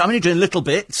 I'm only doing little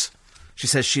bits. She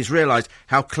says she's realised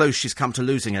how close she's come to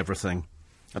losing everything.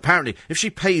 Apparently, if she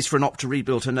pays for an op to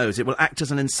rebuild her nose, it will act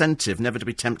as an incentive never to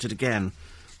be tempted again.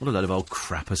 What a load of old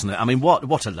crap, isn't it? I mean,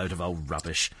 what a load of old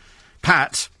rubbish.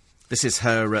 Pat, this is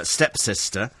her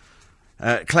stepsister,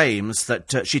 claims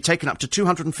that she'd taken up to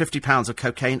 £250 of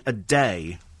cocaine a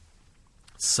day.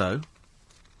 So?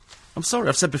 I'm sorry,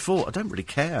 I've said before, I don't really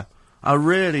care. I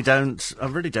really don't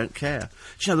care.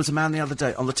 Do you know, there was a man the other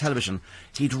day on the television,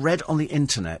 he'd read on the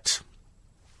internet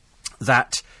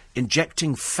that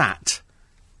injecting fat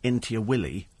into your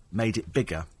willy made it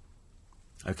bigger.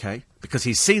 Okay? Because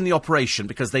he's seen the operation,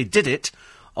 because they did it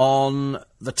on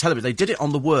the television. They did it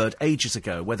on The Word ages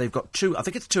ago, where they've got 2, I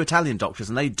think it's 2 Italian doctors,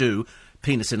 and they do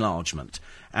penis enlargement.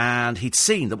 And he'd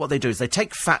seen that what they do is they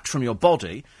take fat from your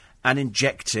body and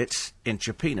inject it into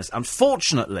your penis.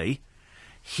 Unfortunately,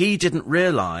 he didn't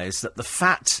realise that the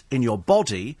fat in your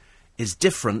body is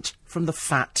different from the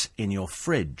fat in your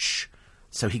fridge.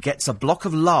 So he gets a block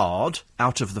of lard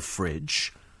out of the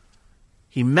fridge,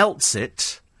 he melts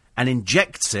it and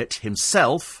injects it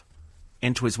himself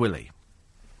into his willy.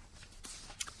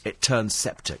 It turns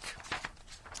septic.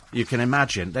 You can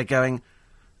imagine, they're going,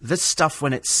 this stuff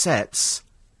when it sets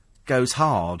goes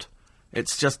hard.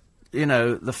 It's just, you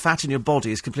know, the fat in your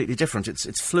body is completely different.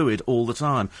 It's fluid all the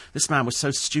time. This man was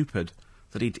so stupid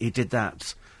that he did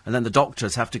that. And then the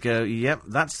doctors have to go, yep,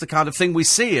 that's the kind of thing we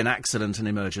see in accident and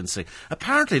emergency.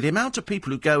 Apparently, the amount of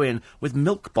people who go in with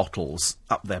milk bottles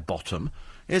up their bottom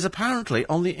is apparently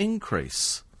on the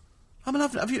increase. I mean,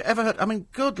 have you ever heard... I mean,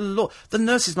 good Lord. The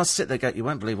nurses must sit there going, you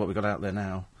won't believe what we've got out there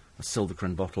now. A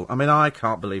Silvercrane bottle. I mean, I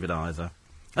can't believe it either.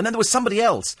 And then there was somebody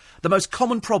else. The most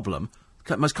common problem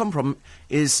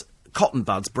is cotton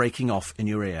buds breaking off in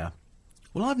your ear.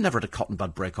 Well, I've never had a cotton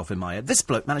bud break off in my ear. This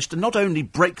bloke managed to not only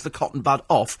break the cotton bud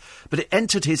off, but it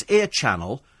entered his ear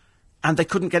channel, and they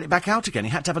couldn't get it back out again.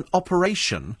 He had to have an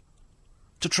operation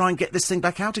to try and get this thing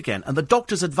back out again. And the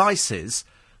doctor's advice is,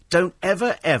 don't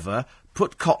ever, ever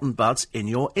put cotton buds in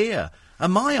your ear.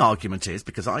 And my argument is,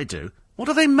 because I do, what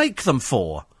do they make them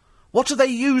for? What are they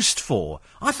used for?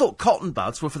 I thought cotton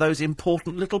buds were for those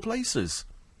important little places.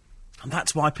 And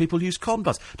that's why people use cotton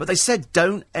buds. But they said,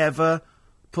 don't ever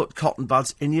put cotton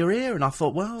buds in your ear. And I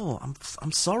thought, well,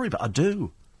 I'm sorry, but I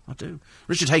do.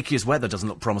 Richard Hakey's weather doesn't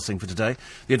look promising for today.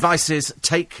 The advice is,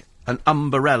 take an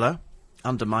umbrella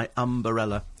under my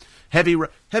umbrella.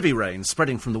 Heavy rain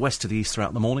spreading from the west to the east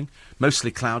throughout the morning. Mostly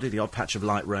cloudy, the odd patch of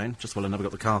light rain. Just well I never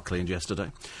got the car cleaned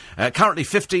yesterday. Currently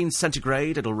 15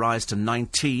 centigrade. It'll rise to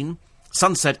 19.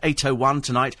 Sunset 8:01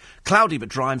 tonight. Cloudy but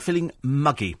dry and feeling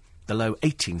muggy. The low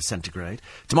 18 centigrade.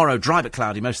 Tomorrow dry but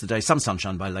cloudy most of the day. Some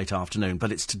sunshine by late afternoon.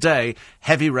 But it's today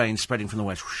heavy rain spreading from the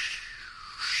west.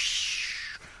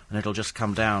 And it'll just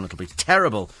come down. It'll be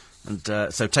terrible. And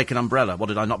so take an umbrella. What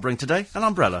did I not bring today? An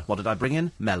umbrella. What did I bring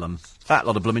in? Melon. Fat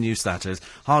lot of blooming use that is.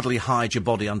 Hardly hide your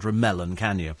body under a melon,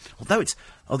 can you? Although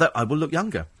I will look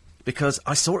younger. Because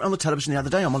I saw it on the television the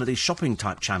other day on one of these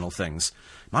shopping-type channel things.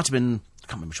 Might have been... I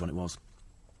can't remember which one it was.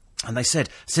 And they said,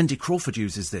 Cindy Crawford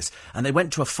uses this. And they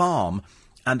went to a farm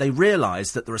and they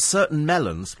realised that there are certain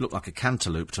melons... Look like a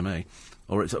cantaloupe to me.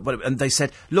 And they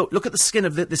said, look at the skin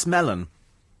of this melon.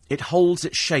 It holds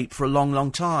its shape for a long,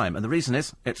 long time. And the reason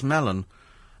is, it's melon.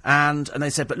 And they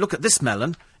said, but look at this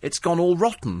melon, it's gone all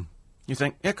rotten. You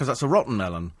think, yeah, because that's a rotten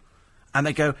melon. And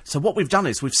they go, so what we've done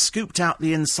is we've scooped out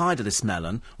the inside of this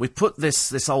melon, we've put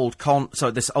this old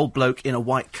bloke in a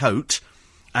white coat,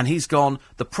 and he's gone,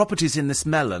 the properties in this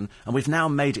melon, and we've now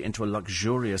made it into a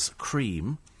luxurious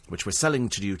cream, which we're selling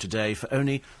to you today for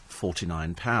only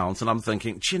 £49. And I'm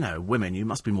thinking, do you know, women, you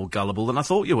must be more gullible than I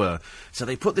thought you were. So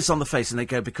they put this on the face and they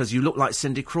go, because you look like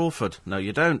Cindy Crawford. No,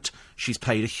 you don't. She's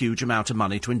paid a huge amount of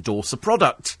money to endorse a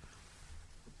product.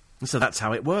 And so that's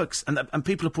how it works. And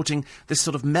people are putting this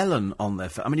sort of melon on their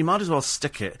face. I mean, you might as well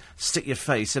stick your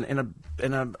face in a,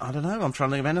 I don't know, I'm trying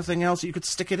to think of anything else you could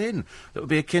stick it in. That would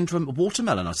be akin to a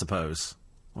watermelon, I suppose.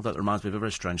 Although that reminds me of a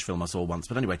very strange film I saw once.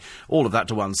 But anyway, all of that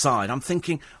to one side. I'm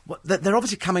thinking, they're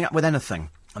obviously coming up with anything.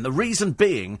 And the reason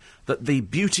being that the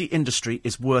beauty industry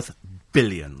is worth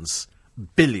billions.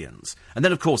 Billions. And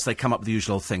then, of course, they come up with the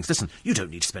usual things. Listen, you don't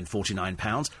need to spend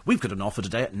 £49. We've got an offer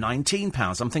today at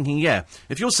 £19. I'm thinking, yeah,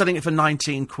 if you're selling it for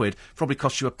 19 quid, probably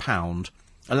costs you £1.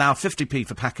 Allow 50p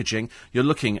for packaging, you're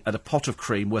looking at a pot of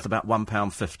cream worth about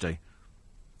 £1.50.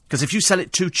 Because if you sell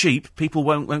it too cheap, people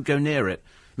won't go near it.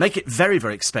 Make it very,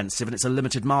 very expensive, and it's a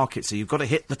limited market, so you've got to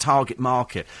hit the target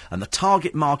market. And the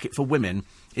target market for women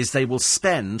is they will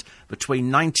spend between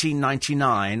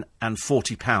 $19.99 and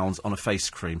 £40 on a face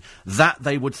cream. That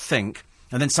they would think.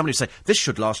 And then somebody would say, this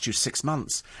should last you 6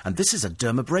 months. And this is a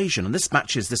dermabrasion, and this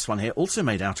matches this one here, also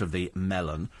made out of the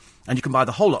melon. And you can buy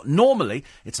the whole lot. Normally,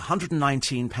 it's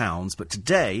 £119, but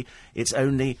today, it's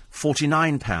only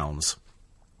 £49.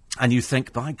 And you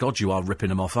think, by God, you are ripping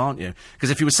them off, aren't you? Because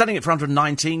if you were selling it for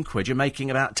 119 quid, you're making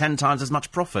about 10 times as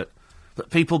much profit. But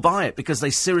people buy it because they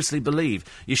seriously believe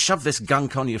you shove this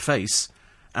gunk on your face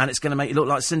and it's going to make you look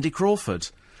like Cindy Crawford.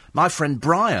 My friend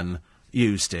Brian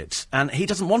used it, and he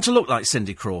doesn't want to look like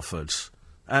Cindy Crawford.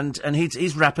 And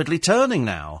he's rapidly turning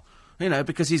now. You know,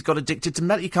 because he's got addicted to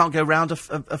melon. He can't go round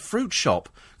a fruit shop.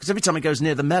 Because every time he goes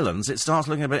near the melons, it starts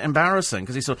looking a bit embarrassing.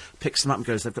 Because he sort of picks them up and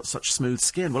goes, they've got such smooth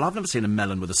skin. Well, I've never seen a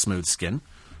melon with a smooth skin.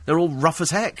 They're all rough as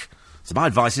heck. So my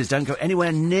advice is don't go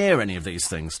anywhere near any of these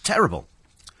things. Terrible.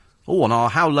 Oh, on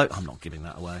our How Low... I'm not giving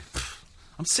that away.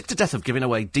 I'm sick to death of giving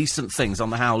away decent things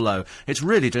on the How Low. It's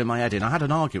really doing my head in. I had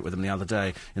an argument with them the other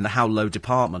day in the How Low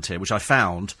department here, which I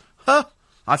found.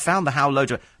 I found the How Low...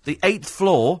 The 8th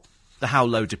floor... The How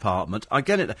Low department. I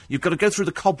get it. You've got to go through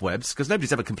the cobwebs, because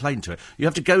nobody's ever complained to it. You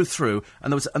have to go through,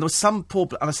 and there was some poor...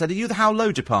 And I said, are you the How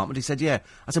Low department? He said, yeah.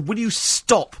 I said, will you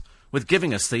stop with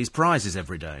giving us these prizes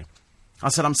every day? I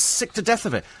said, I'm sick to death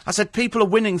of it. I said, people are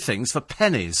winning things for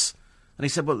pennies. And he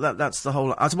said, well, that's the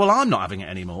whole... I said, well, I'm not having it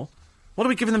anymore. What are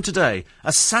we giving them today?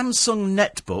 A Samsung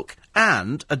netbook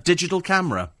and a digital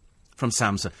camera from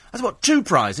Samsung. I said, what, 2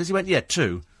 prizes? He went, yeah,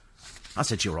 2. I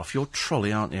said, you're off your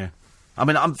trolley, aren't you? I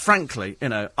mean, frankly, you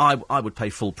know, I would pay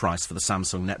full price for the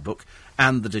Samsung netbook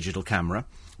and the digital camera.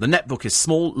 The netbook is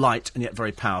small, light, and yet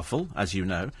very powerful, as you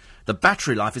know. The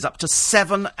battery life is up to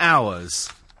 7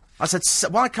 hours. I said,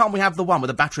 why can't we have the one where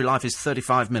the battery life is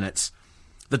 35 minutes?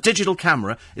 The digital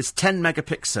camera is 10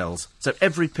 megapixels, so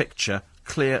every picture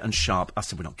clear and sharp. I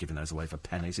said, we're not giving those away for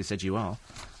pennies. He said, you are.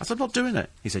 I said, I'm not doing it.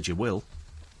 He said, you will.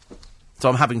 So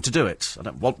I'm having to do it. I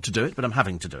don't want to do it, but I'm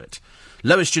having to do it.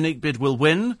 Lowest unique bid will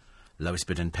win. Lowest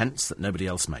bid in pence that nobody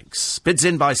else makes. Bids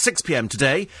in by 6 p.m.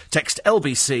 today. Text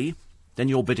LBC, then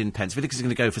your bid in pence. If you think it's going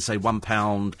to go for, say,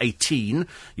 £1.18,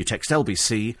 you text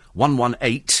LBC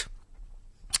 118,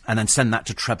 and then send that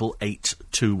to treble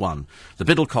 821. The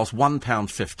bid will cost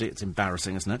 £1.50. It's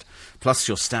embarrassing, isn't it? Plus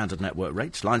your standard network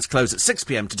rate. Lines close at 6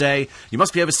 p.m. today. You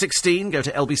must be over 16. Go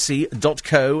to lbc.co.uk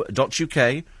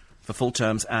for full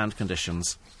terms and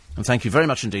conditions. And thank you very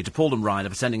much indeed to Paul and Ryder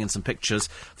for sending in some pictures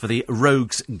for the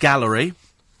Rogues Gallery,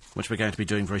 which we're going to be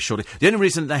doing very shortly. The only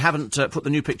reason they haven't put the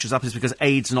new pictures up is because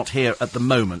Aid's not here at the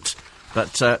moment.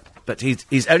 But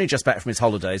he's only just back from his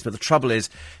holidays. But the trouble is,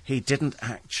 he didn't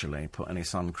actually put any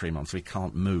sun cream on, so he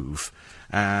can't move.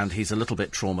 And he's a little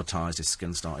bit traumatised. His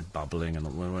skin started bubbling, and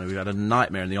we had a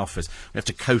nightmare in the office. We have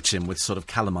to coat him with sort of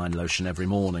calamine lotion every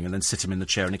morning, and then sit him in the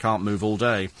chair, and he can't move all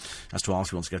day. Has to ask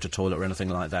if he wants to go to the toilet or anything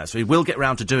like that. So he will get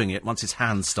round to doing it once his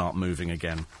hands start moving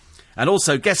again. And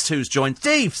also, guess who's joined?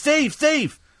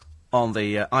 Steve! On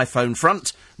the iPhone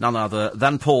front, none other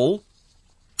than Paul.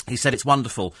 He said it's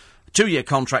wonderful. 2-year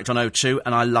contract on O2,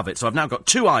 and I love it. So I've now got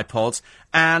 2 iPods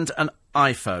and an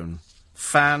iPhone.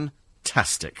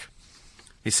 Fantastic.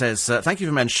 He says, thank you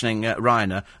for mentioning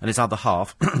Rainer and his other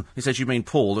half. He says, you mean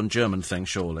Paul and German thing,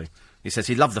 surely. He says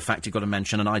he loved the fact he got a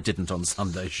mention and I didn't on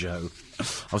Sunday's show.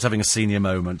 I was having a senior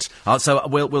moment. So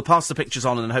we'll pass the pictures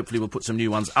on and then hopefully we'll put some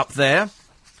new ones up there.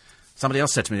 Somebody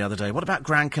else said to me the other day, what about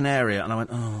Gran Canaria? And I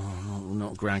went, oh,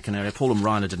 not Gran Canaria. Paul and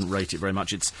Reiner didn't rate it very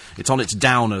much. It's on its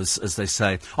downers, as they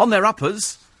say. On their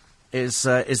uppers is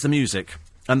the music.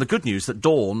 And the good news that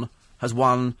Dawn has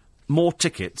won more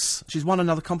tickets. She's won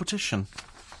another competition.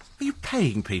 Are you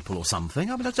paying people or something?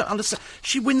 I mean, I don't understand.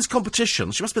 She wins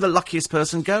competitions. She must be the luckiest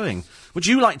person going. Would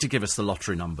you like to give us the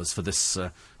lottery numbers for this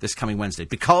coming Wednesday?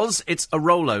 Because it's a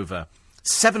rollover.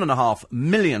 £7.5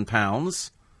 million.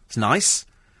 It's nice.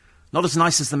 Not as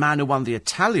nice as the man who won the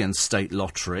Italian state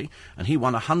lottery, and he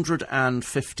won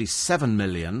 157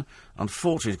 million.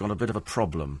 Unfortunately, he's got a bit of a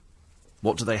problem.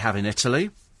 What do they have in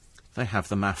Italy? They have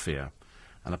the mafia.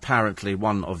 And apparently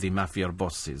one of the mafia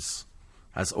bosses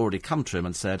has already come to him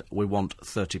and said, we want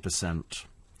 30%.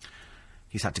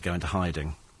 He's had to go into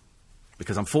hiding.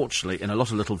 Because unfortunately, in a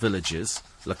lot of little villages,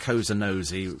 La Cosa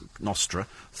Nostra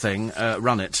thing,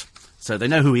 run it. So they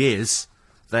know who he is.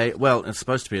 It's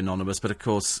supposed to be anonymous, but of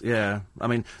course, yeah. I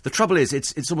mean, the trouble is,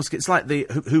 it's like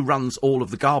who runs all of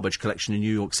the garbage collection in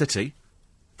New York City?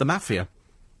 The mafia.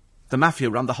 The mafia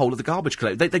run the whole of the garbage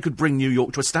collection. They could bring New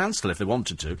York to a standstill if they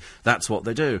wanted to. That's what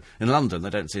they do. In London, they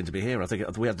don't seem to be here. I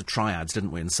think we had the Triads,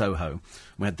 didn't we, in Soho?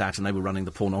 We had that, and they were running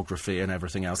the pornography and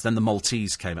everything else. Then the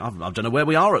Maltese came. I don't know where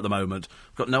we are at the moment.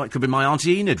 It could be my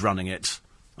Auntie Enid running it.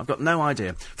 I've got no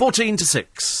idea.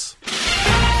 14-6.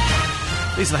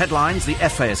 These are the headlines. The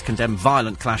FA has condemned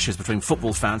violent clashes between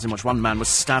football fans in which one man was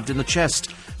stabbed in the chest.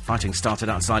 Fighting started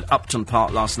outside Upton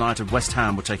Park last night, and West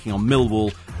Ham were taking on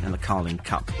Millwall in the Carling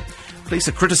Cup. Police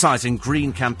are criticising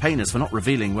Green campaigners for not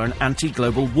revealing where an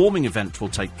anti-global warming event will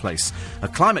take place. A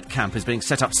climate camp is being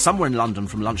set up somewhere in London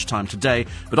from lunchtime today,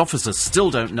 but officers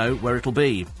still don't know where it'll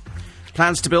be.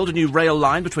 Plans to build a new rail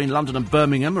line between London and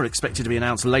Birmingham are expected to be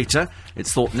announced later.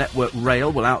 It's thought Network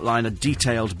Rail will outline a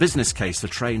detailed business case for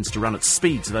trains to run at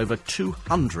speeds of over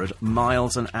 200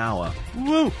 miles an hour.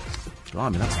 Woo!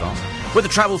 Blimey, that's fast. With the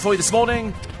travel for you this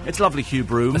morning, it's lovely Hugh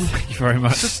Broom. Thank you very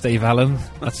much, Steve Allen.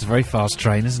 That's a very fast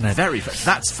train, isn't it? Very fast.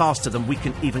 That's faster than we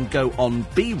can even go on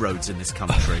B roads in this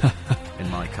country.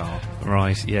 In my car.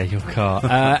 Right, yeah, your car.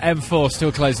 M4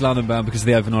 still closed London bound because of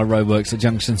the overnight roadworks at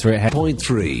Junction 3 at Point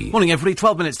 3. Morning, everybody.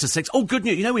 12 minutes to 6. Oh, good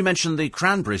news. You know, we mentioned the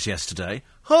cranberries yesterday.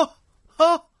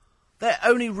 They're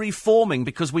only reforming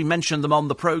because we mentioned them on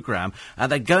the programme,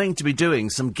 and they're going to be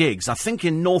doing some gigs, I think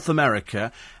in North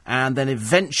America, and then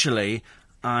eventually,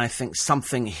 I think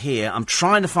something here. I'm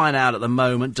trying to find out at the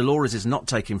moment. Dolores is not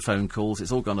taking phone calls.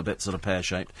 It's all gone a bit sort of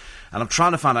pear-shaped. And I'm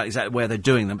trying to find out exactly where they're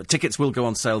doing them, but tickets will go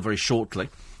on sale very shortly.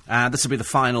 This will be the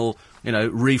final,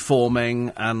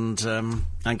 reforming and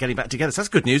getting back together. So that's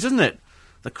good news, isn't it?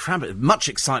 Much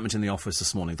excitement in the office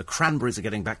this morning. The Cranberries are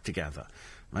getting back together.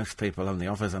 Most people in the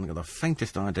office haven't got the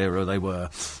faintest idea who they were.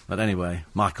 But anyway,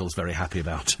 Michael's very happy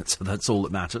about it, so that's all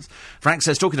that matters. Frank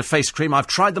says, talking of face cream, I've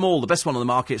tried them all. The best one on the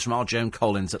market is from our Joan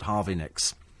Collins at Harvey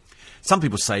Nicks. Some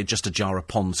people say just a jar of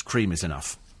Pond's cream is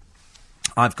enough.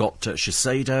 I've got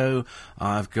Shiseido,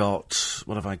 I've got,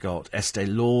 what have I got? Estee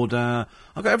Lauder.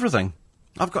 I've got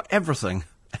everything.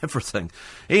 Everything.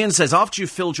 Ian says, after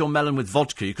you've filled your melon with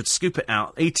vodka, you could scoop it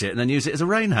out, eat it, and then use it as a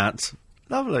rain hat.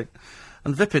 Lovely.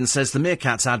 And Vipin says, the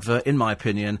Meerkats advert, in my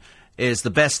opinion, is the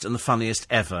best and the funniest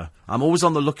ever. I'm always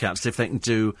on the lookout to see if they can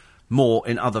do more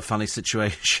in other funny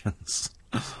situations.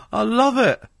 I love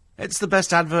it. It's the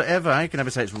best advert ever. How you can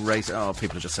never say it's racist. Oh,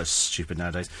 people are just so stupid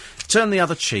nowadays. Turn the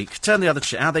other cheek. Turn the other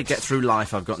cheek. How they get through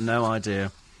life, I've got no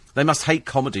idea. They must hate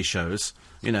comedy shows,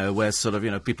 you know, where sort of,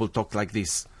 you know, people talk like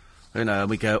this. You know, and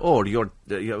we go, oh, you're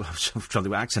I'm trying to think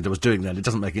what accent I was doing then. It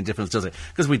doesn't make any difference, does it?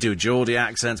 Because we do Geordie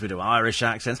accents, we do Irish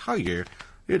accents. How are you?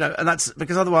 You know, and that's,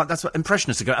 because otherwise, that's what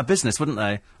impressionists would go out of business, wouldn't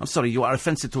they? I'm sorry, you are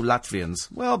offensive to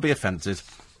Latvians. Well, be offended.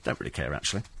 Don't really care,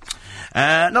 actually.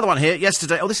 Another one here.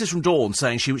 Yesterday, this is from Dawn,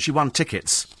 saying she won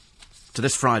tickets to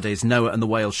this Friday's Noah and the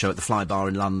Whale show at the Fly Bar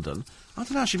in London. I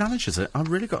don't know how she manages it. I've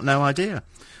really got no idea.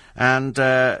 And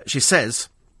she says,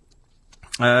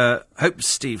 hope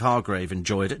Steve Hargrave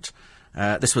enjoyed it.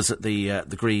 This was at the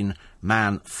Green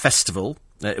Man Festival.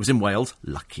 It was in Wales.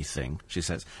 Lucky thing, she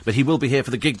says. But he will be here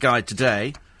for the gig guide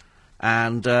today.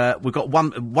 And we've got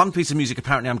one piece of music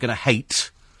apparently I'm going to hate.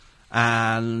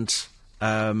 And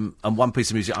one piece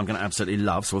of music I'm going to absolutely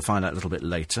love, so we'll find out a little bit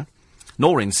later.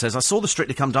 Noreen says, I saw the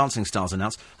Strictly Come Dancing stars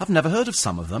announced. I've never heard of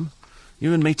some of them.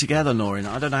 You and me together, Noreen.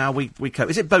 I don't know how we cope.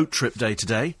 Is it boat trip day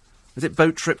today? Is it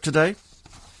boat trip today?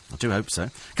 I do hope so.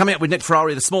 Coming up with Nick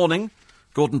Ferrari this morning.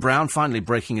 Gordon Brown finally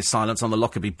breaking his silence on the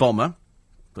Lockerbie bomber.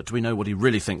 But do we know what he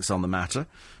really thinks on the matter?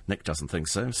 Nick doesn't think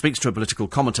so. Speaks to a political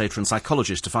commentator and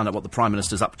psychologist to find out what the Prime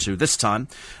Minister's up to this time.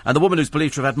 And the woman who's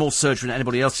believed to have had more surgery than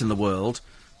anybody else in the world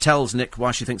tells Nick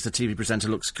why she thinks the TV presenter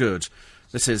looks good.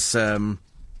 This is, what's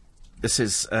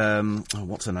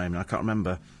her name? I can't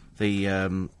remember.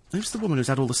 Who's the woman who's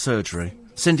had all the surgery?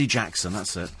 Cindy Jackson,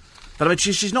 that's it. But I mean,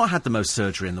 she's not had the most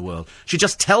surgery in the world. She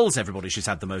just tells everybody she's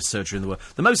had the most surgery in the world.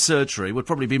 The most surgery would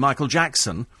probably be Michael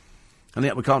Jackson. And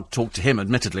yet we can't talk to him,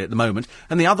 admittedly, at the moment.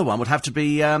 And the other one would have to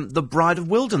be the Bride of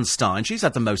Wildenstein. She's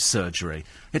had the most surgery.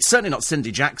 It's certainly not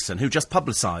Cindy Jackson, who just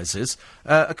publicises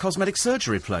a cosmetic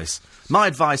surgery place. My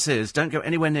advice is, don't go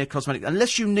anywhere near cosmetic...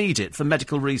 Unless you need it for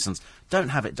medical reasons, don't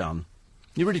have it done.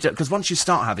 You really don't, because once you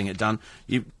start having it done,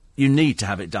 you need to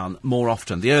have it done more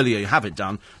often. The earlier you have it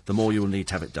done, the more you will need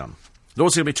to have it done. We're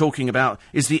also going to be talking about,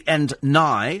 is the end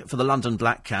nigh for the London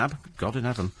Black Cab? God in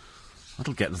heaven.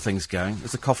 That'll get the things going.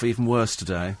 Is the coffee even worse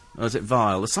today? Or is it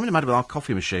vile? There's something the matter with our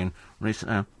coffee machine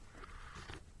recently.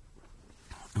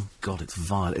 Oh, God, it's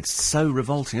vile. It's so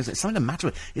revolting, isn't it? It's something the matter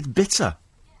with it. It's bitter.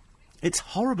 It's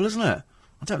horrible, isn't it?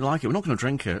 I don't like it. We're not going to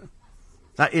drink it.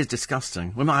 That is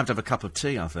disgusting. We might have to have a cup of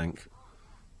tea, I think.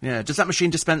 Yeah, does that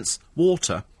machine dispense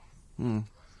water?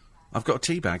 I've got a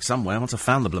tea bag somewhere once I've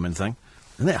found the blooming thing.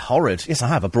 Isn't it horrid? Yes, I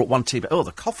have. I brought one tea bag. Oh,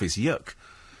 the coffee's yuck.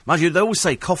 Mind you, they always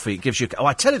say coffee gives you... Oh,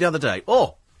 I tell you the other day...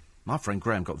 Oh! My friend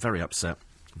Graham got very upset.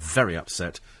 Very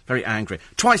upset. Very angry.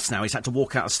 Twice now he's had to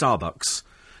walk out of Starbucks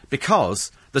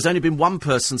because there's only been one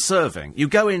person serving. You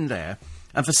go in there,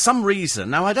 and for some reason...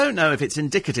 Now, I don't know if it's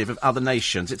indicative of other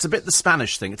nations. It's a bit the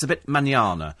Spanish thing. It's a bit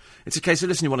mañana. It's a case of,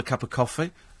 listen, you want a cup of coffee?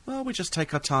 Well, we just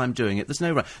take our time doing it. There's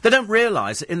no... They don't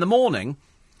realise that in the morning...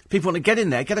 People want to get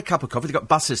in there, get a cup of coffee, they've got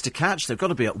buses to catch, they've got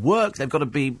to be at work, they've got to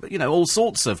be, you know, all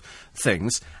sorts of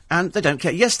things, and they don't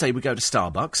care. Yesterday we go to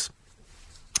Starbucks,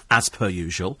 as per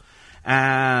usual,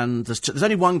 and there's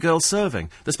only one girl serving.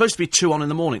 There's supposed to be two on in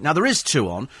the morning. Now, there is two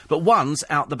on, but one's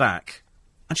out the back,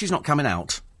 and she's not coming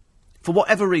out, for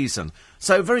whatever reason.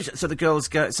 So the girls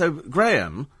go... So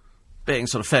Graham, being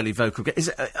sort of fairly vocal,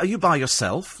 are you by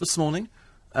yourself this morning?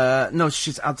 No,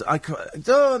 she's out...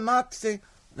 Oh, Marty...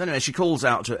 Anyway, she calls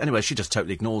out to her. Anyway, she just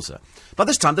totally ignores her. By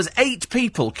this time, there's 8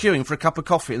 people queuing for a cup of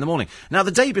coffee in the morning. Now, the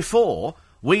day before,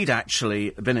 we'd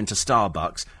actually been into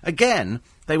Starbucks. Again,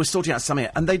 they were sorting out something,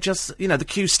 and they just, you know, the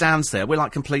queue stands there. We're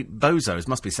like complete bozos,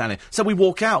 must be standing. So we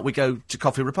walk out, we go to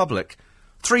Coffee Republic.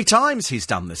 3 times he's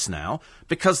done this now,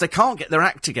 because they can't get their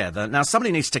act together. Now,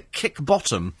 somebody needs to kick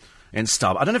bottom in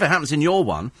Starbucks. I don't know if it happens in your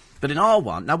one, but in our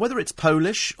one, now, whether it's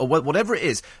Polish or whatever it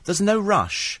is, there's no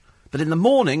rush. But in the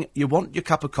morning, you want your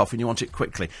cup of coffee and you want it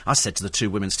quickly. I said to the 2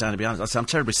 women standing behind us, I said, I'm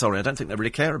terribly sorry, I don't think they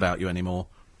really care about you anymore.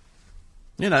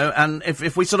 You know, and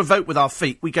if we sort of vote with our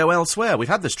feet, we go elsewhere. We've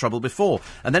had this trouble before.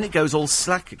 And then it goes all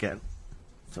slack again.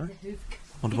 Sorry? I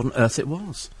wonder what on earth it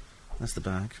was. There's the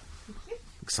bag.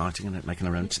 Exciting, isn't it? Making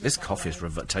our own... This coffee is...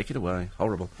 Take it away.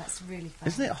 Horrible. That's really fun.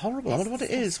 Isn't it horrible? I wonder what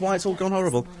it is. Why it's all gone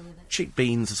horrible. Cheap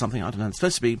beans or something, I don't know. It's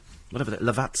supposed to be, whatever,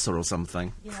 Lavazza or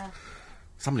something. Yeah.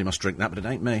 Somebody must drink that, but it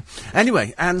ain't me.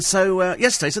 Anyway, and so,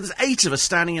 yesterday, so there's 8 of us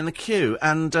standing in the queue,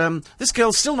 and, this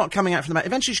girl's still not coming out from the back.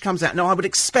 Eventually she comes out. No, I would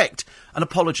expect an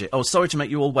apology. Oh, sorry to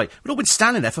make you all wait. We'd all been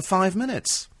standing there for 5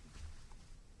 minutes.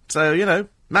 So, you know,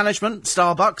 Management,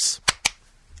 Starbucks,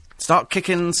 start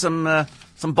kicking some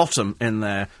bottom in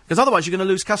there. Because otherwise you're going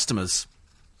to lose customers.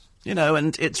 You know,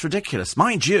 and it's ridiculous.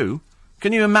 Mind you,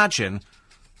 can you imagine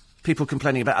people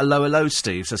complaining about a low,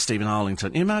 Steve, says Stephen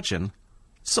Arlington. Can you imagine?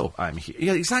 So,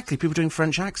 yeah, exactly, people doing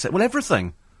French accent. Well,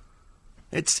 everything.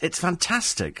 It's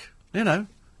fantastic, you know.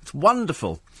 It's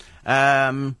wonderful.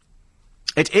 It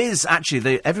is,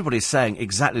 actually, everybody's saying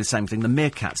exactly the same thing. The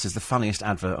Meerkats is the funniest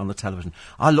advert on the television.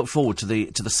 I look forward to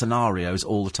the scenarios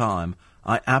all the time.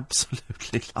 I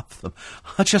absolutely love them.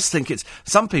 I just think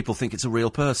some people think it's a real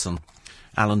person.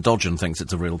 Alan Dodgen thinks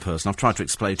it's a real person. I've tried to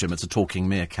explain to him it's a talking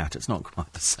meerkat. It's not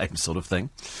quite the same sort of thing.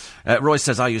 Roy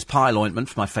says, I use pile ointment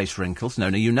for my face wrinkles. No,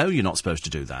 you know you're not supposed to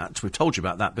do that. We've told you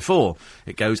about that before.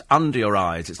 It goes under your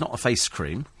eyes. It's not a face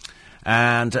cream.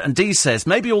 And Dee says,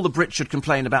 maybe all the Brits should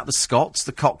complain about the Scots,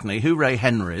 the Cockney, hooray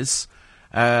Henrys,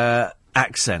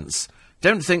 accents.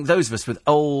 Don't think those of us with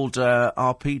old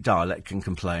RP dialect can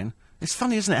complain. It's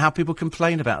funny, isn't it, how people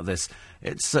complain about this?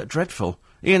 It's dreadful.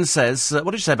 Ian says, what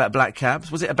did you say about black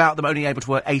cabs? Was it about them only able to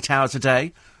work 8 hours a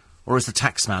day? Or is the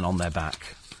taxman on their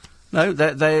back? No,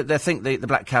 they think the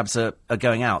black cabs are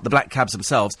going out. The black cabs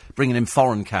themselves bringing in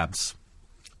foreign cabs.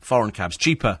 Foreign cabs.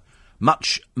 Cheaper.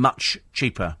 Much, much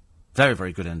cheaper. Very,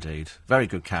 very good indeed. Very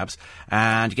good cabs.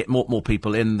 And you get more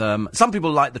people in them. Some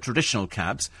people like the traditional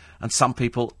cabs, and some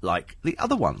people like the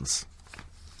other ones.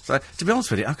 So, to be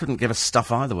honest with you, I couldn't give a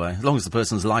stuff either way. As long as the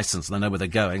person's licensed and they know where they're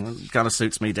going, it kind of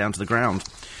suits me down to the ground.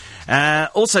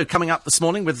 Also coming up this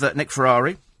morning with Nick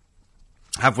Ferrari,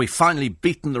 have we finally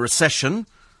beaten the recession?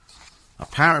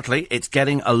 Apparently, it's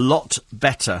getting a lot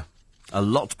better. A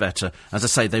lot better. As I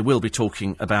say, they will be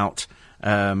talking about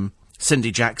Cindy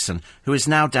Jackson, who is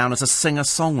now down as a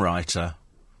singer-songwriter.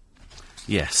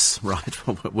 Yes, right.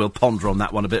 We'll ponder on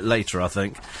that one a bit later, I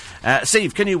think.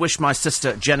 Steve, can you wish my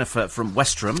sister Jennifer from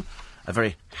Westerham a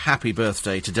very happy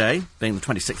birthday today, being the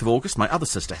 26th of August? My other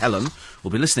sister, Helen,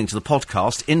 will be listening to the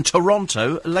podcast in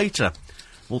Toronto later.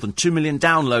 More than 2 million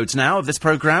downloads now of this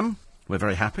programme. We're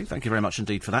very happy. Thank you very much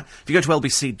indeed for that. If you go to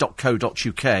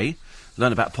lbc.co.uk,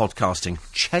 learn about podcasting.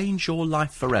 Change your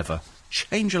life forever.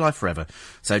 Change your life forever.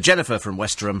 So, Jennifer from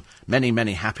Westerham, many,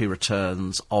 many happy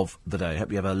returns of the day. Hope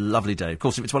you have a lovely day. Of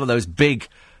course, if it's one of those big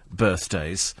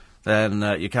birthdays, then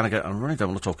you kind of go, I really don't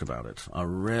want to talk about it. I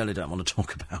really don't want to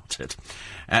talk about it.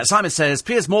 Simon says,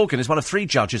 Piers Morgan is one of 3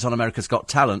 judges on America's Got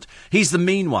Talent. He's the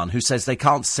mean one who says they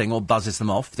can't sing or buzzes them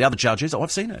off. The other judges, I've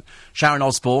seen it. Sharon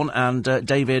Osbourne and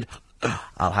David,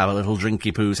 I'll have a little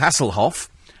drinky poos, Hasselhoff.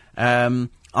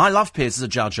 I love Piers as a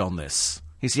judge on this.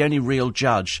 He's the only real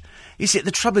judge. You see,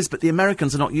 the trouble is, but the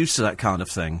Americans are not used to that kind of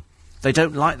thing. They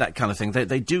don't like that kind of thing.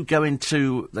 They do go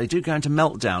into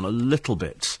meltdown a little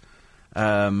bit.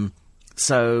 And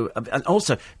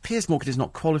also, Piers Morgan is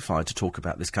not qualified to talk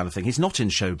about this kind of thing. He's not in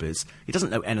showbiz. He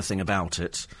doesn't know anything about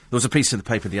it. There was a piece in the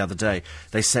paper the other day.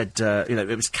 They said,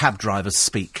 it was cab drivers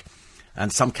speak.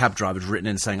 And some cab driver had written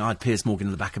in saying, I had Piers Morgan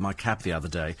in the back of my cab the other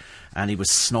day, and he was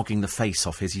snogging the face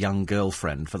off his young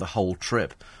girlfriend for the whole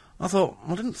trip. I thought,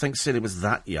 I didn't think Silly was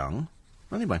that young.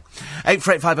 Anyway,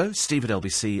 84850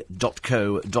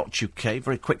 steve@lbc.co.uk.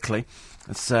 Very quickly,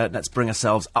 let's bring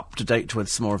ourselves up to date with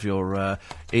some more of your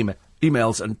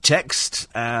emails and text.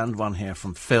 And one here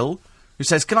from Phil, who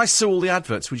says, can I sue all the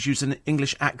adverts which use an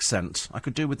English accent? I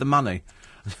could do with the money.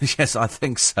 Yes, I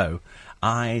think so.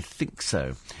 I think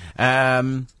so.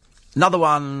 Another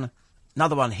one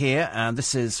here, and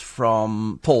this is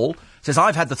from Paul. Says,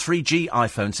 I've had the 3G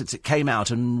iPhone since it came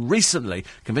out and recently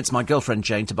convinced my girlfriend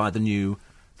Jane to buy the new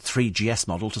 3GS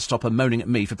model to stop her moaning at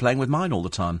me for playing with mine all the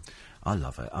time. I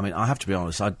love it. I mean, I have to be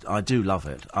honest, I do love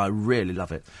it. I really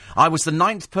love it. I was the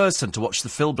 9th person to watch the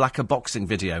Phil Blacker boxing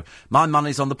video. My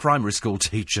money's on the primary school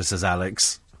teacher, says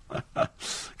Alex.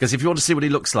 Because if you want to see what he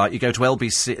looks like, you go to you go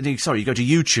to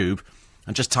YouTube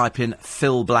and just type in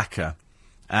Phil Blacker.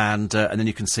 And then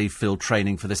you can see Phil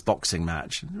training for this boxing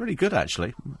match. Really good,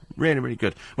 actually. Really, really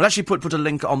good. We'll actually put a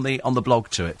link on the blog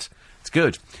to it. It's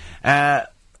good.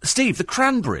 Steve, the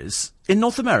Cranberries in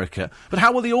North America, but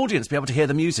how will the audience be able to hear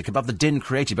the music above the din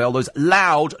created by all those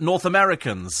loud North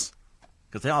Americans?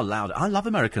 Because they are loud. I love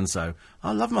Americans, though.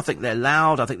 I love them. I think they're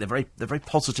loud. I think they're very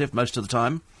positive most of the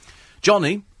time.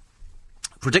 Johnny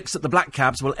predicts that the black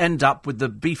cabs will end up with the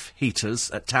beef heaters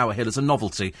at Tower Hill as a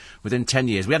novelty within 10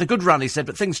 years. We had a good run, he said,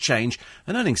 but things change,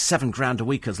 and earning $7,000 a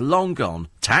week has long gone.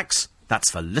 Tax?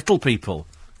 That's for little people.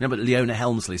 You know, but Leona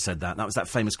Helmsley said that. That was that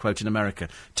famous quote in America.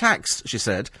 Tax, she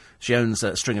said. She owns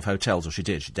a string of hotels, or she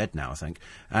did. She's dead now, I think.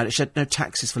 And she said, no,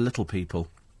 tax is for little people.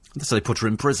 So they put her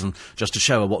in prison just to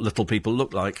show her what little people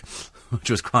look like,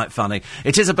 which was quite funny.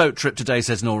 It is a boat trip today,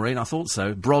 says Noreen. I thought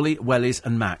so. Brolly, Wellies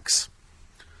and Max.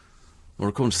 Or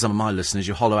according to some of my listeners,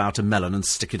 you hollow out a melon and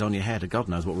stick it on your head. God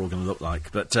knows what we're all going to look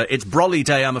like. But it's brolly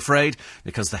day, I'm afraid,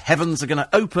 because the heavens are going to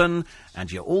open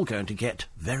and you're all going to get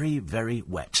very, very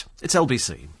wet. It's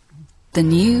LBC. The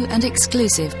new and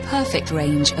exclusive Perfect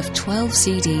range of 12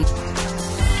 CD.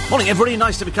 Morning, everybody.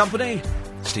 Nice to be company.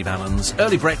 Steve Allen's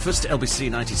Early Breakfast,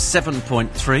 LBC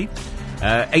 97.3,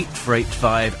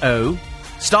 84850.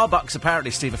 Starbucks, apparently,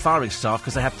 Steve, are firing staff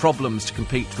because they have problems to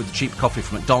compete with the cheap coffee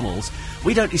from McDonald's.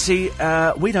 We don't, you see,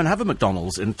 we don't have a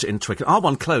McDonald's in Twickenham. Our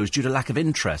one closed due to lack of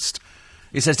interest.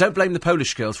 He says, don't blame the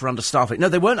Polish girls for understaffing. No,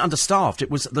 they weren't understaffed.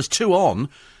 There's two on.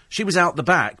 She was out the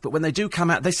back, but when they do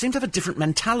come out, they seem to have a different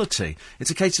mentality.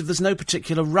 It's a case of there's no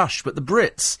particular rush, but the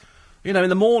Brits... You know, in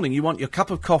the morning you want your cup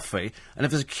of coffee, and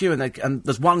if there's a queue and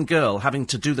there's one girl having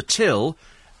to do the till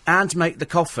and make the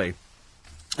coffee,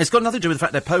 it's got nothing to do with the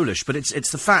fact they're Polish, but it's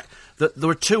the fact that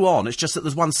there are two on. It's just that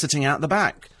there's one sitting out the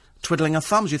back, twiddling her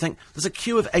thumbs. You think, there's a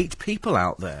queue of 8 people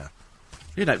out there.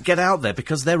 You know, get out there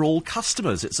because they're all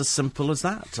customers. It's as simple as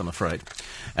that, I'm afraid.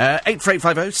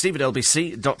 84850,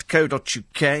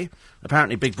 steve@lbc.co.uk.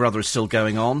 Apparently Big Brother is still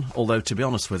going on, although, to be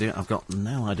honest with you, I've got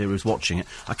no idea who's watching it.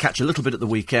 I catch a little bit at the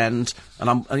weekend,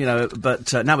 and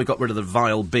but now we've got rid of the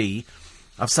vile bee.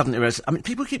 I've suddenly realised, I mean,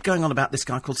 people keep going on about this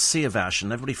guy called Siavash,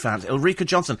 and everybody found Ulrika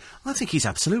Johnson. I think he's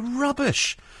absolute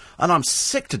rubbish. And I'm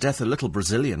sick to death of little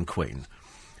Brazilian queen.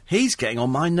 He's getting on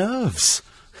my nerves.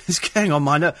 He's getting on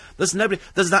my nerves. There's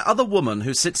that other woman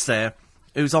who sits there,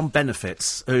 who's on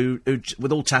benefits, who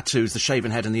with all tattoos, the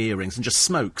shaven head and the earrings, and just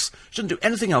smokes. She doesn't do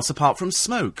anything else apart from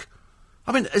smoke.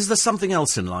 I mean, is there something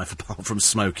else in life apart from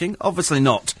smoking? Obviously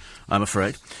not, I'm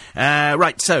afraid.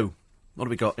 Right, so, what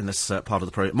have we got in this part of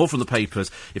the programme? More from the papers.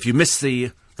 If you missed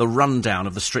the rundown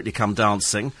of the Strictly Come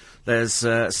Dancing, there's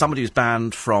somebody who's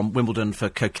banned from Wimbledon for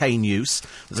cocaine use.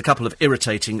 There's a couple of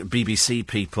irritating BBC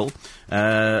people.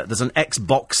 There's an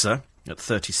ex-boxer at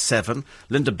 37,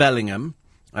 Linda Bellingham,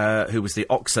 who was the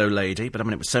OXO lady, but I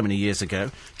mean, it was so many years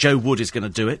ago. Joe Wood is going to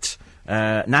do it.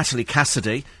 Natalie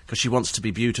Cassidy, because she wants to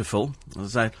be beautiful.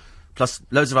 Plus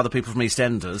loads of other people from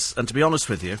EastEnders. And to be honest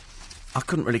with you, I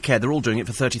couldn't really care. They're all doing it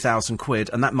for 30,000 quid,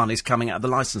 and that money's coming out of the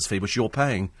licence fee, which you're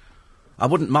paying. I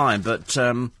wouldn't mind, but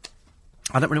I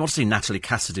don't really want to see Natalie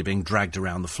Cassidy being dragged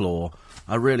around the floor.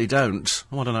 I really don't.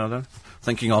 Oh, I don't know, though.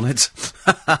 Thinking on it.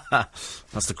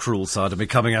 That's the cruel side of me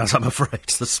coming out, I'm afraid,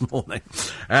 this morning.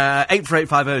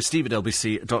 84850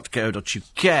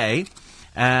 steve@lbc.co.uk.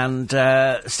 And,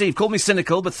 Steve, call me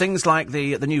cynical, but things like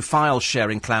the new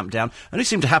file-sharing clampdown only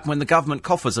seem to happen when the government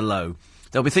coffers are low.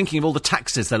 They'll be thinking of all the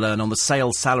taxes they'll earn on the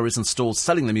sales, salaries and stores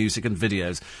selling the music and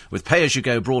videos. With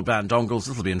pay-as-you-go broadband dongles,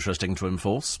 this'll be interesting to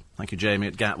enforce. Thank you, Jamie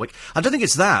at Gatwick. I don't think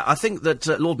it's that. I think that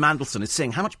Lord Mandelson is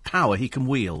seeing how much power he can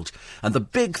wield. And the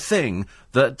big thing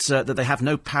that they have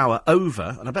no power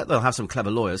over, and I bet they'll have some clever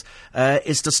lawyers,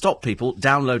 is to stop people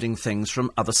downloading things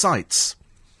from other sites.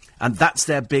 And that's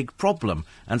their big problem.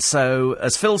 And so,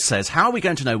 as Phil says, how are we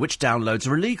going to know which downloads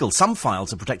are illegal? Some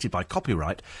files are protected by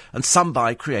copyright, and some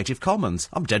by Creative Commons.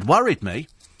 I'm dead worried, me.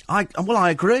 I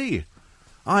agree.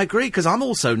 I agree, because I'm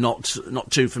also not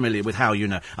too familiar with how you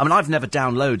know. I mean, I've never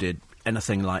downloaded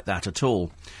anything like that at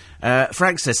all.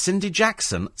 Frank says, Cindy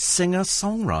Jackson,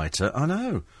 singer-songwriter. I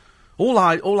know. All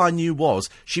I knew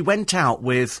was she went out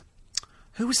with...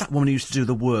 Who was that woman who used to do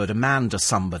the word? Amanda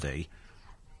somebody.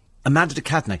 Amanda de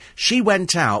Cadenet. She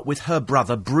went out with her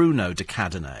brother Bruno de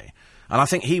Cadenet. And I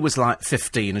think he was like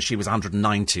 15 and she was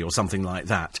 190 or something like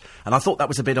that. And I thought that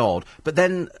was a bit odd. But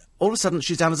then, all of a sudden,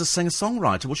 she's down as a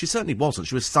singer-songwriter. Well, she certainly wasn't.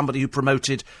 She was somebody who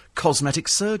promoted cosmetic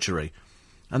surgery.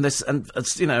 And once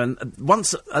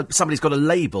somebody's got a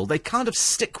label, they kind of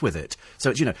stick with it. So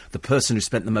it's, the person who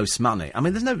spent the most money. I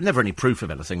mean, there's never any proof of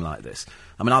anything like this.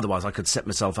 I mean, otherwise I could set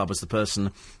myself up as the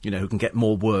person, who can get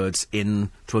more words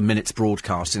in to a minute's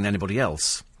broadcasting than anybody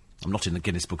else. I'm not in the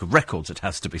Guinness Book of Records, it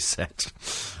has to be said.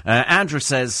 Andrew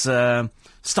says,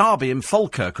 Starby and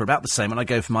Falkirk are about the same, and I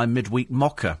go for my midweek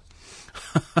mocker.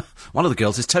 One of the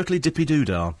girls is totally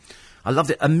dippy-doo-dah. I loved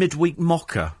it. A midweek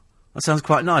mocker. That sounds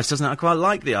quite nice, doesn't it? I quite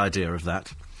like the idea of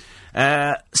that.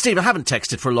 Steve, I haven't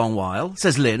texted for a long while,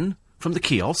 says Lynn, from the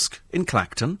kiosk in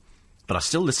Clacton, but I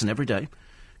still listen every day.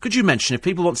 Could you mention if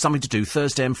people want something to do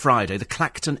Thursday and Friday, the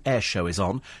Clacton Air Show is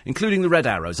on, including the Red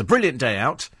Arrows. A brilliant day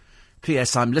out.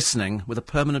 P.S. I'm listening with a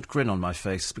permanent grin on my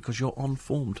face because you're on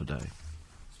form today.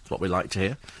 That's what we like to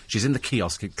hear. She's in the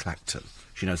kiosk in Clacton.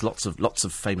 She knows lots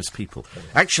of famous people.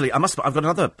 Actually, I've got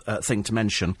another thing to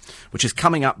mention, which is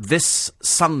coming up this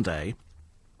Sunday.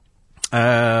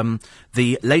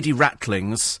 The Lady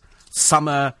Rattling's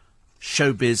Summer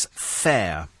Showbiz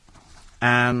Fair.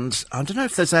 And I don't know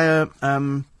if there's a...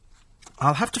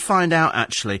 I'll have to find out,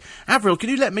 actually. Avril, can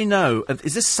you let me know,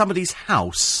 is this somebody's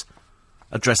house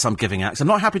address I'm giving out? 'Cause I'm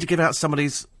not happy to give out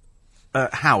somebody's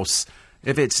house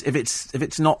if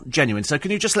it's not genuine. So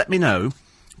can you just let me know,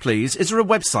 please? Is there a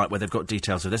website where they've got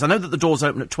details of this? I know that the doors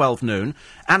open at 12 noon.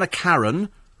 Anna Karen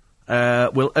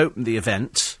will open the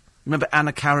event. Remember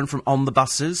Anna Karen from On the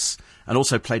Buses? And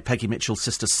also played Peggy Mitchell's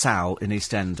sister Sal in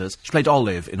EastEnders. She played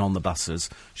Olive in On the Buses.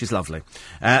 She's lovely.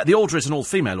 The Order is an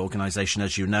all-female organisation,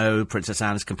 as you know. Princess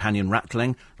Anne's companion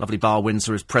Rattling. Lovely Bar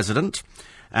Windsor is president.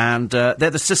 And they're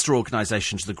the sister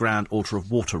organisation to the Grand Order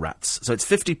of Water Rats. So it's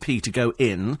 50p to go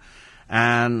in.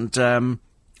 And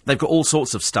they've got all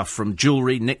sorts of stuff, from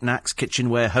jewellery, knickknacks,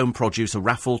 kitchenware, home produce, a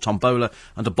raffle, tombola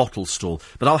and a bottle stall.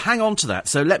 But I'll hang on to that,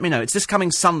 so let me know. It's this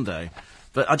coming Sunday.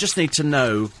 But I just need to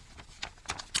know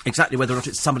exactly whether or not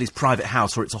it's somebody's private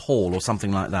house or it's a hall or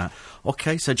something like that.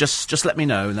 OK, so just let me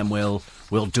know, and then we'll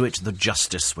do it the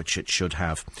justice which it should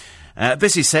have.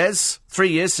 Bissy says, 3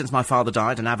 years since my father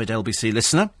died, an avid LBC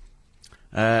listener.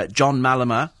 John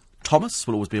Malamer Thomas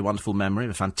will always be a wonderful memory,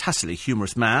 a fantastically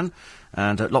humorous man,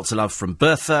 and lots of love from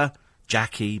Bertha,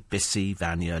 Jackie, Bissy,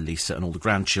 Vanya, Lisa and all the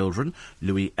grandchildren,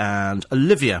 Louis and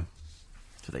Olivia.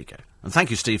 So there you go. And thank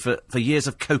you, Steve, for years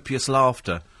of copious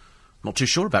laughter. Not too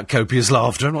sure about copious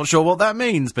laughter. I'm not sure what that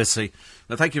means, Bissy.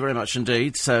 No, thank you very much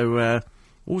indeed. So,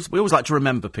 we always like to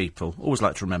remember people. Always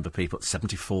like to remember people. At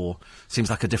 74. Seems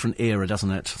like a different era,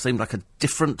 doesn't it? Seems like a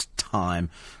different time.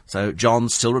 So, John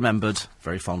still remembered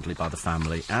very fondly by the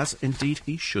family, as indeed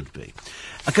he should be.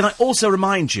 Can I also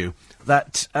remind you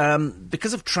that,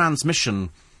 because of transmission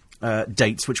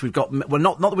dates, which we've got, well,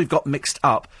 not that we've got mixed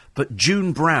up, but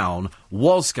June Brown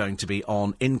was going to be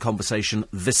on In Conversation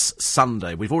this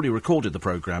Sunday. We've already recorded the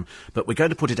programme, but we're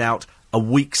going to put it out a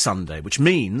week Sunday, which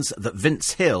means that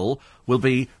Vince Hill will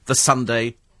be the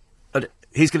Sunday,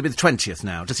 he's going to be the 20th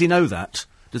now. Does he know that?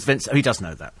 Does Vince, he does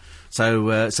know that.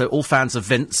 So all fans of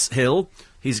Vince Hill,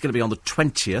 he's going to be on the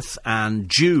 20th, and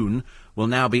June will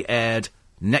now be aired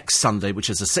next Sunday, which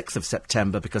is the 6th of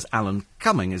September, because Alan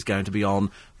Cumming is going to be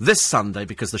on this Sunday,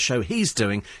 because the show he's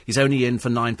doing, he's only in for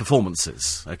 9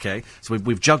 performances, OK? So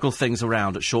we've juggled things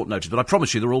around at short notice, but I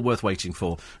promise you they're all worth waiting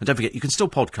for. And don't forget, you can still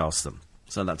podcast them.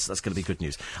 So that's going to be good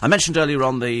news. I mentioned earlier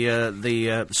on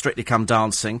the Strictly Come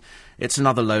Dancing. It's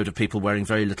another load of people wearing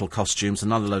very little costumes,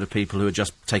 another load of people who are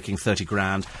just taking 30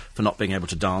 grand for not being able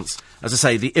to dance. As I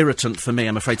say, the irritant for me,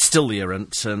 I'm afraid still the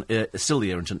irritant,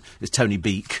 is Tony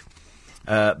Beak.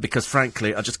 Because,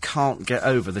 frankly, I just can't get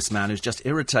over this man who's just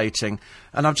irritating.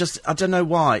 And I don't know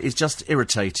why, he's just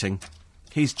irritating.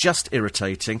 He's just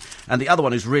irritating. And the other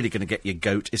one who's really going to get your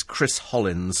goat is Chris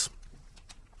Hollins.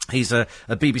 He's a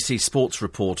BBC sports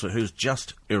reporter who's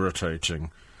just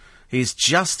irritating. He's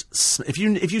just... If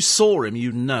you saw him,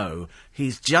 you know.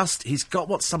 He's got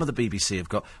what some of the BBC have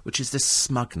got, which is this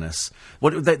smugness.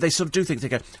 What they sort of do think, they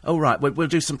go, oh, right, we'll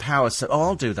do some power...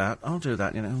 I'll do that,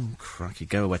 you know. Oh, crikey,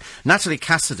 go away. Natalie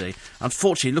Cassidy,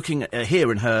 unfortunately, looking at,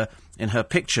 here in her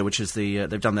picture, which is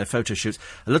they've done their photo shoots,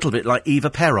 a little bit like Eva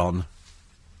Peron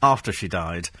after she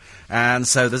died. And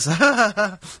so there's... You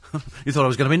thought I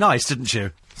was going to be nice, didn't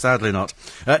you? Sadly not.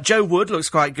 Jo Wood looks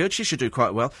quite good. She should do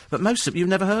quite well. But most of you've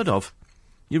never heard of.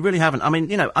 You really haven't. I mean,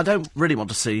 you know, I don't really want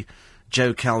to see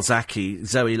Joe Calzaghe,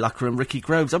 Zoe Lucker and Ricky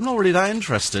Groves. I'm not really that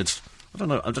interested. I don't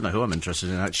know who I'm interested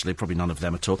in, actually. Probably none of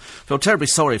them at all. Feel terribly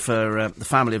sorry for the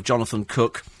family of Jonathan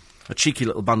Cook. A cheeky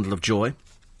little bundle of joy.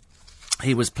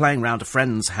 He was playing round a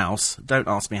friend's house. Don't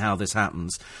ask me how this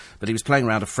happens. But he was playing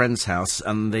round a friend's house,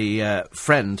 and the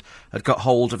friend had got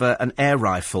hold of an air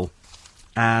rifle.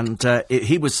 And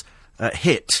he was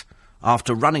hit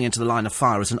after running into the line of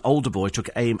fire as an older boy took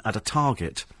aim at a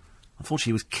target.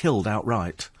 Unfortunately, he was killed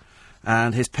outright.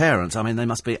 And his parents, I mean, they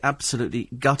must be absolutely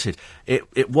gutted.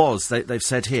 It was, they've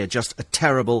said here, just a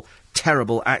terrible,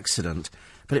 terrible accident.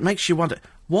 But it makes you wonder,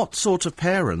 what sort of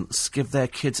parents give their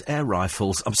kids air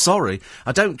rifles? I'm sorry,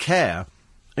 I don't care.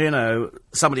 You know,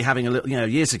 somebody having a little, you know,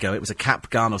 years ago, it was a cap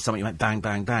gun or something, you went bang,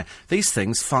 bang, bang. These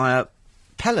things fire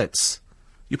pellets.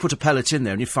 You put a pellet in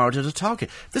there and you fire it at a target.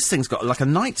 This thing's got like a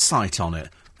night sight on it.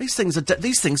 These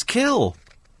things kill.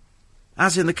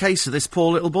 As in the case of this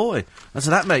poor little boy. And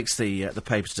so that makes the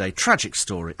paper today. Tragic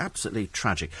story. Absolutely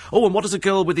tragic. Oh, and what does a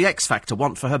girl with the X Factor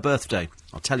want for her birthday?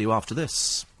 I'll tell you after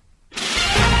this.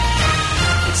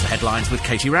 It's the headlines with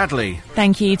Katie Radley.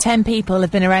 Thank you. 10 people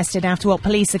have been arrested after what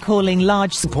police are calling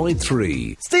large...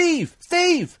 0.3.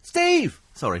 Steve!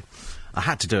 Sorry. I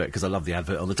had to do it because I love the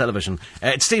advert on the television.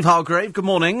 It's Steve Hargrave. Good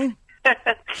morning.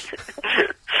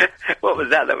 What was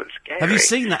that? That was scary. Have you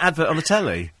seen that advert on the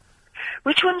telly?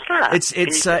 Which one's that?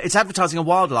 It's advertising a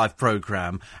wildlife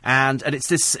programme, and it's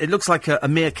this. It looks like a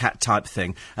meerkat type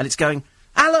thing, and it's going,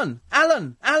 Alan!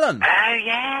 Alan! Alan! Oh,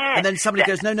 yeah. And then somebody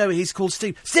goes, no, he's called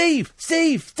Steve. Steve!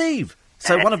 Steve! Steve!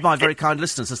 So one of my very kind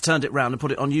listeners has turned it round and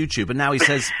put it on YouTube, and now he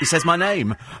says my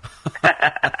name. Well,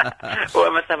 I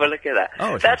must have a look at that.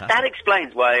 Oh, that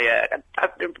explains why,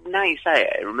 now you say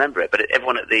it, I remember it, but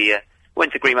everyone at the,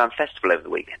 went to Green Man Festival over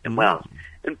the weekend in Wales,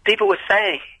 and people were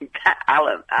saying,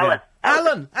 Alan.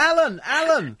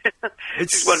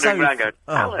 It's just wandering around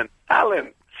going,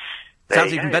 Alan.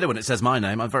 Sounds even better when it says my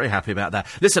name. I'm very happy about that.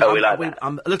 Listen,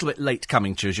 I'm a little bit late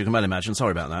coming to you, as you can well imagine.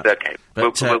 Sorry about that. Okay.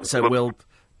 But, we'll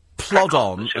plod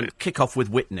on and kick off with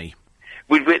Whitney.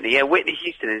 With Whitney, yeah. Whitney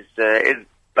Houston is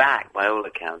back, by all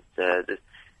accounts. I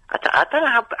don't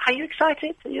know how... Are you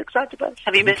excited? Are you excited about this?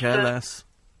 Have you missed her? Care less.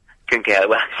 Couldn't care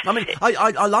less. I mean,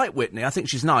 I like Whitney. I think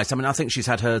she's nice. I mean, I think she's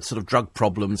had her sort of drug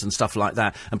problems and stuff like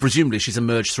that, and presumably she's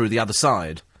emerged through the other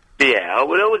side. Yeah,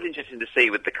 well, it was interesting to see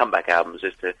with the comeback albums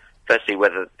as to, firstly,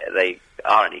 whether they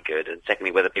are any good, and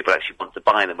secondly, whether people actually want to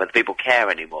buy them, whether people care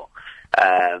anymore.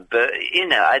 But, you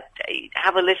know, I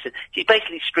have a listen. She's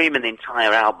basically streaming the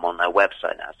entire album on her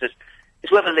website now. So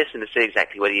it's worth a listen to see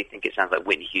exactly whether you think it sounds like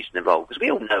Whitney Houston involved, because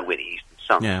we all know Whitney Houston's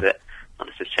songs, but not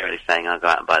necessarily saying I'll go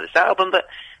out and buy this album, but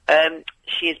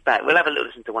she is back. We'll have a little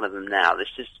listen to one of them now. This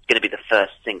is going to be the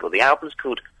first single. The album's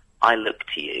called I Look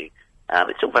to You.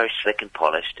 It's all very slick and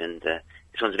polished, and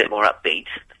this one's a bit more upbeat,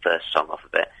 the first song off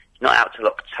of it. It's not out till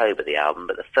October, the album,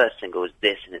 but the first single is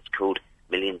this, and it's called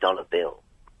 $1 Million Bill.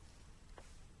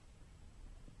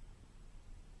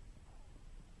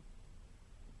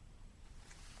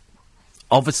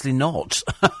 Obviously not.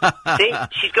 See,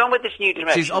 she's gone with this new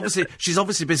direction. She's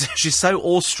obviously busy. She's so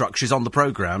awestruck. She's on the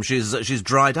programme. She's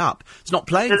dried up. It's not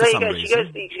playing for some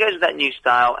reason. She goes with that new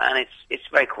style, and it's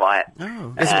very quiet.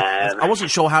 Oh, I wasn't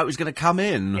sure how it was going to come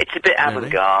in. It's a bit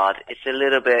avant-garde. It's a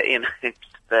little bit, you know,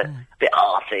 a bit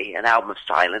arty, an album of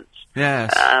silence.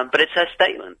 Yes. But it's her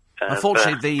statement.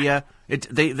 Unfortunately,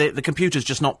 the computer's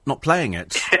just not playing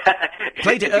it.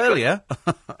 Played it earlier.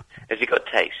 Has it got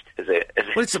taste?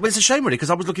 Well, it's a shame, really, because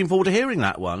I was looking forward to hearing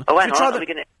that one. Oh, hang on,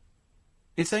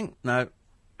 You think? No.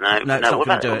 No. What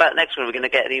about next one? Are we going to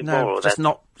get any more? No, it's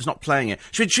not playing it.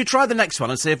 Should we try the next one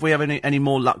and see if we have any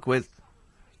more luck with...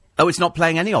 Oh, it's not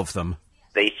playing any of them.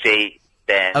 They see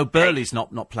there. Oh, Burley's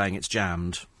not playing, it's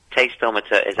jammed.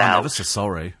 Tasteometer is out. I'm ever so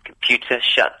sorry. Computer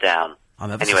shut down.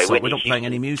 I'm ever so sorry. We're not playing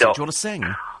any music. Do you want to sing?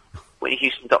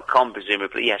 WhitneyHouston.com,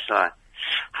 presumably. Yes, I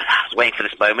was waiting for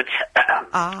this moment.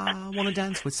 I want to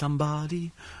dance with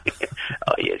somebody.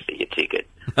 Oh, yes, you're too good.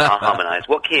 I'll harmonise.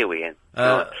 What key are we in?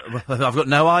 I've got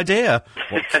no idea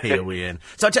what key are we in.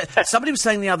 So somebody was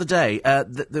saying the other day,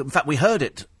 in fact, we heard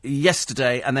it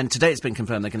yesterday, and then today it's been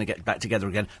confirmed they're going to get back together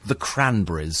again, the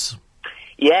Cranberries.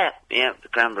 Yeah, the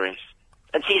Cranberries.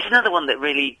 And see, it's another one that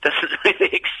really doesn't really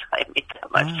excite me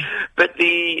that much. But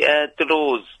the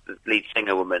Dolores, the lead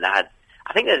singer woman, I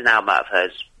think there's an album out of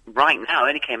hers right now. It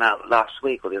only came out last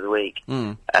week or the other week.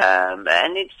 And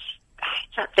it's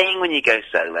that thing when you go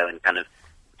solo and kind of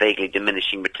vaguely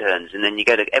diminishing returns, and then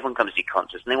everyone comes to your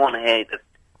concerts and they want to hear the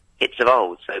hits of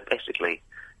old. So basically,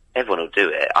 everyone will do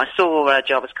it. I saw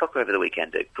Jarvis Cocker over the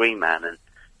weekend at Green Man, and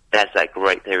there's that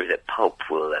great theory that Pulp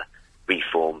will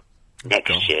reform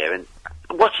next year. And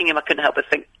watching him, I couldn't help but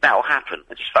think that'll happen.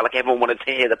 I just felt like everyone wanted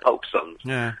to hear the Pulp songs,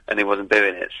 and he wasn't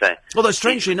doing it. So, although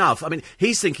strangely enough, I mean,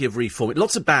 he's thinking of reforming.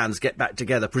 Lots of bands get back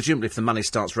together, presumably if the money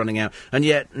starts running out. And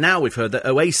yet now we've heard that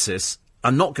Oasis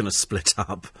are not going to split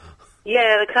up.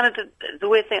 Yeah, the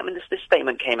weird thing. I mean, this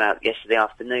statement came out yesterday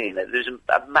afternoon that there's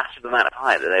a massive amount of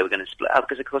hype that they were going to split up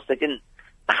because, of course, they didn't.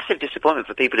 Massive disappointment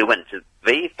for people who went to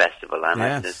the festival. I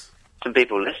imagine there's some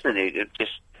people listening who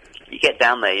just. You get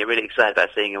down there, you're really excited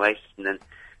about seeing Oasis, and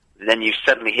then you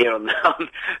suddenly hear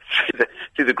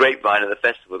through the grapevine of the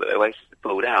festival that Oasis had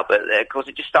pulled out. But of course,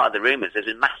 it just started the rumours. There's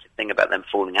a massive thing about them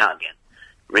falling out again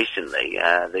recently.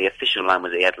 The official line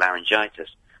was he had laryngitis,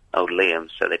 old Liam,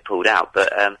 so they pulled out.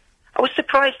 But I was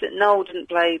surprised that Noel didn't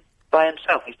play by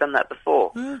himself. He's done that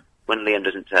before. When Liam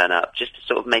doesn't turn up, just to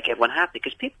sort of make everyone happy,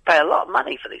 because people pay a lot of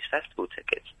money for these festival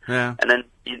tickets. Yeah. And then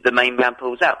the main band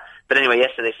pulls out. But anyway,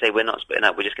 yesterday they say we're not splitting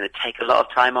up, we're just going to take a lot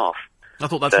of time off. I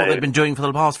thought that's what they've been doing for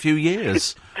the past few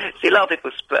years. See, a lot of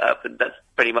people split up, and that's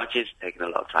pretty much is taking a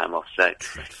lot of time off. So,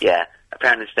 yeah,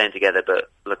 apparently staying together, but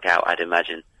look out, I'd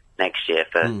imagine, next year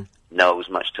for Noel's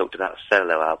much talked about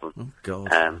solo album. Oh,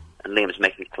 God. And Liam's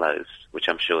making clothes, which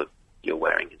I'm sure you're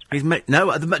wearing.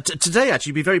 Today,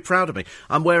 actually, you'd be very proud of me.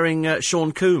 I'm wearing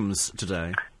Sean Coombs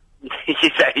today. You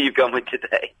say you've gone with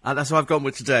today? That's what I've gone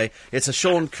with today. It's a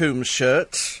Sean Coombs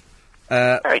shirt.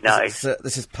 Very nice.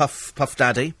 This is Puff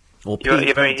Daddy. Or you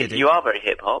are very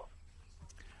hip hop.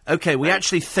 OK, we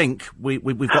actually think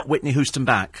we've got Whitney Houston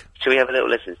back. Shall we have a little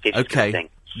listen? See if she can OK,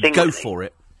 sing go with me. for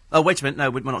it. Oh, wait a minute. No,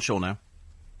 we're not sure now.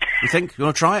 You think? You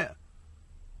want to try it?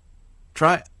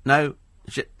 Try it? No?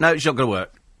 No, it's not going to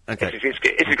work. OK.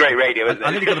 It's a great radio, isn't it?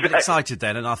 I nearly got a bit excited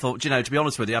then, and I thought, to be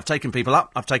honest with you, I've taken people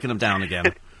up, I've taken them down again.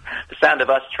 The sound of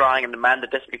us trying and Amanda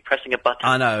desperately pressing a button.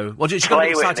 I know. Well, she got a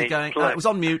bit excited Whitney, going, it was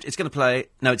on mute, it's going to play.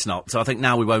 No, it's not. So I think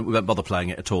now we won't bother playing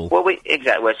it at all. Well,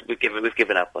 exactly. We've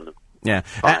given up on them. Yeah.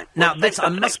 Fine. Now, Well, this, I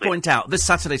must point out, this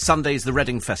Sunday is the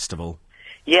Reading Festival.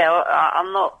 Yeah,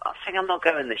 well, I think I'm not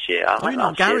going this year. Oh, you're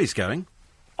not? Gary's going.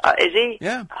 Is he?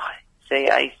 Yeah. Oh,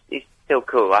 see, he's still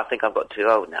cool. I think I've got too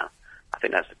old now. I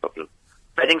think that's the problem.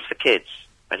 Reading's for kids.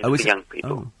 Reading's for young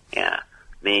people. Oh. Yeah.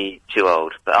 Me, too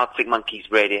old. But Arctic Monkeys,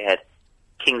 Radiohead,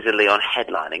 Kings of Leon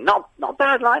headlining. Not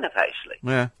bad lineup, actually.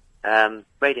 Yeah.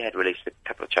 Radiohead released a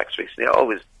couple of tracks recently.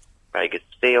 Always very good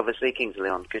to see, obviously. Kings of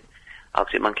Leon, good.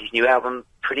 Arctic Monkeys' new album,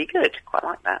 pretty good. Quite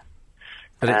like that.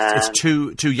 But it's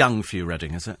too young for you,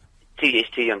 Reading, is it? It's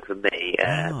too young for me.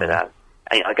 But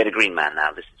I go to Green Man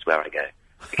now. This is where I go.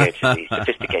 I go to the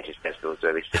sophisticated festivals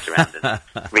where we sit around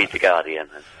and read The Guardian.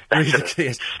 And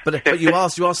Yes. But you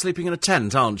are sleeping in a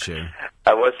tent, aren't you?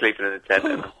 I was sleeping in a tent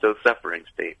and I'm still suffering,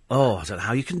 Steve. Oh, I don't know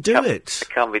how you can do it.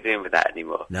 I can't be doing with that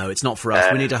anymore. No, it's not for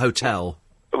us. We need a hotel.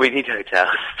 We need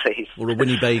hotels, please. Or a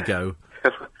Winnebago.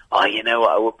 Oh, you know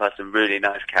what? I walked past some really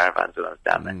nice caravans when I was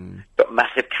down there. Got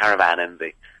massive caravan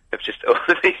envy. Of just all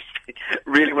of these things.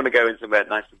 Really want to go in somewhere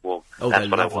nice and warm. Oh, That's they're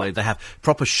what lovely. They have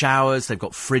proper showers, they've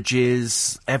got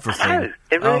fridges, everything. I know.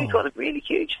 They've really got a really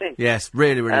huge thing. Yes,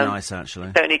 really, really nice,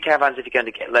 actually. Don't need caravans if you're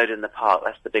going to Get Loaded in the Park.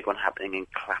 That's the big one happening in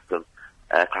Clapham.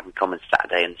 Clapham Commons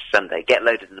Saturday and Sunday. Get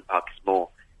Loaded in the Park is more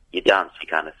your dancey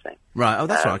kind of thing. Right, oh,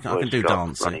 that's right. I can do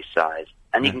dancing. Ronnie Size.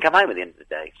 And you can come home at the end of the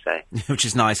day, so... Which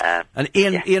is nice. And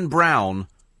Ian Brown...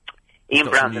 Ian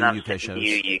Brown's announced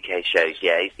new UK shows,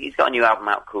 yeah. He's got a new album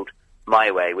out called My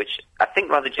Way, which I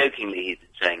think rather jokingly he's been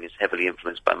saying is heavily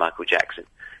influenced by Michael Jackson,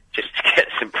 just to get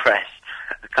some press.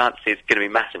 I can't see it's going to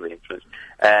be massively influenced.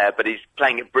 But he's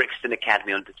playing at Brixton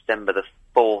Academy on December the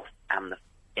 4th and the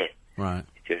 5th. Right.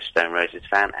 If you're a Stone Roses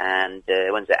fan. And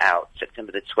when's it out?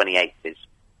 September the 28th is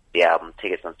the album.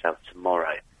 Tickets on sale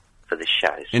tomorrow for the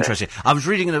show. So. Interesting. I was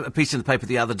reading a piece in the paper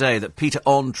the other day that Peter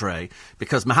Andre,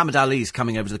 because Muhammad Ali's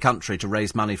coming over to the country to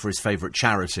raise money for his favourite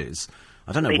charities.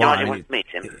 I don't know Peter why. Andre wants to meet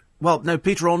him. Well, no,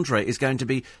 Peter Andre is going to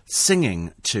be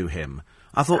singing to him.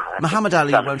 I thought Muhammad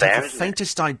Ali won't have the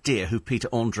faintest idea who Peter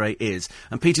Andre is,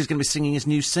 and Peter's going to be singing his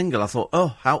new single. I thought,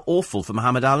 oh, how awful for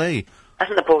Muhammad Ali.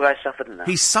 Hasn't the poor guy suffered enough?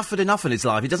 He's suffered enough in his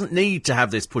life. He doesn't need to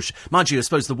have this push. Mind you, I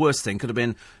suppose the worst thing could have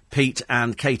been Pete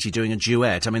and Katie doing a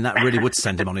duet. I mean, that really would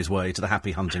send him on his way to the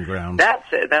happy hunting ground. That's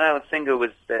it. That old single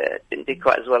was didn't do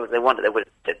quite as well as they wanted. They would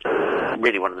have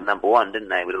really wanted the number one, didn't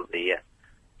they, with all the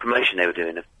promotion they were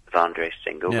doing of Andre's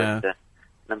single. Yeah. But,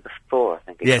 number 4, I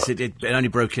think. Yes, it only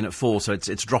broke in at 4, so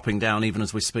it's dropping down even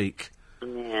as we speak.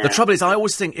 Yeah. The trouble is, I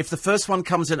always think if the first one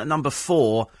comes in at number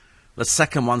 4, the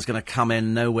second one's going to come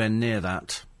in nowhere near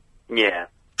that. Yeah.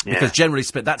 Because generally,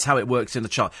 that's how it works in the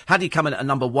chart. Had he come in at a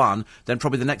number 1, then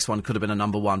probably the next one could have been a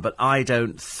number 1. But I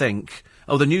don't think...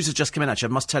 Oh, the news has just come in, actually.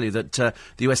 I must tell you that the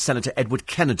US Senator Edward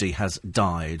Kennedy has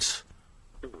died.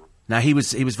 Now, he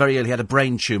was very ill. He had a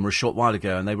brain tumour a short while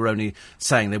ago, and they were only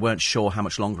saying they weren't sure how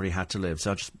much longer he had to live.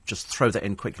 So I'll just throw that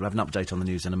in quickly. We'll have an update on the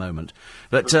news in a moment.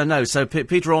 But, no, so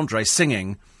Peter Andre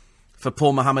singing for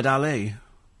poor Muhammad Ali.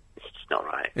 It's not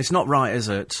right. It's not right, is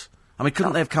it? I mean,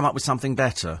 couldn't they have come up with something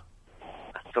better?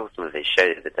 I saw some of his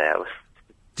shows the other day.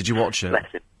 Did you watch it?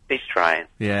 Bless him. He's trying.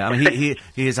 Yeah, I mean,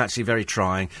 he is actually very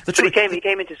trying. But he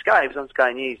came into Sky. He was on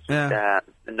Sky News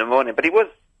in the morning. But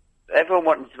everyone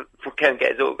wanted to go and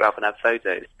get his autograph and have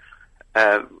photos,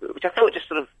 which I thought just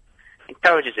sort of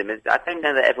encourages him. I don't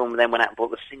know that everyone then went out and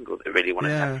bought the single that really wanted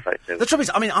to have a photo. The trouble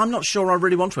is, I mean, I'm not sure I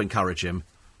really want to encourage him.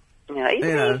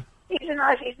 Yeah, he's a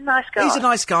nice guy. He's a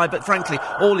nice guy, but frankly,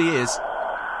 all he is...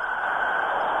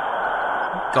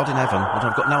 God in heaven,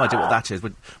 I've got no idea what that is.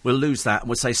 We'll lose that and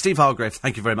we'll say, Steve Hargrave,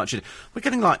 thank you very much. We're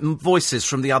getting like voices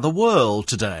from the other world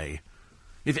today.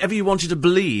 If ever you wanted to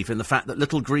believe in the fact that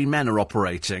little green men are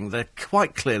operating, they're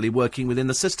quite clearly working within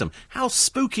the system. How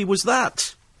spooky was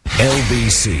that?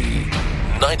 LBC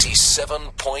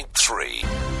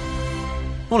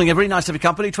 97.3. Morning, everybody. Nice to have your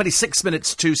company. 26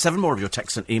 minutes to 7. More of your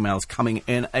texts and emails coming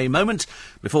in a moment.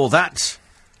 Before that,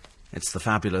 It's the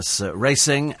fabulous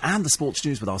racing and the sports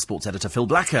news with our sports editor, Phil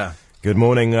Blacker. Good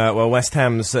morning. Well, West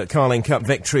Ham's Carling Cup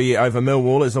victory over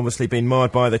Millwall has obviously been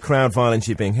marred by the crowd violence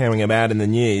you've been hearing about in the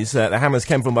news. The Hammers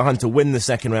came from behind to win the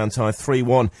second round tie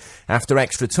 3-1 after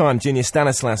extra time. Junior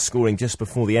Stanislas scoring just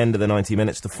before the end of the 90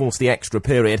 minutes to force the extra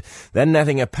period, then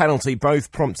netting a penalty,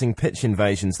 both prompting pitch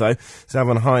invasions though.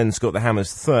 Zavon Hines got the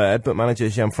Hammers third, but manager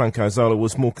Gianfranco Zola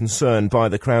was more concerned by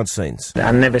the crowd scenes.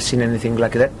 I've never seen anything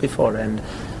like that before, and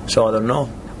so I don't know.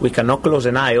 We cannot close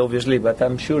an eye, obviously, but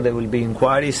I'm sure there will be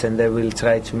inquiries and they will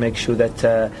try to make sure that,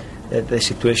 that the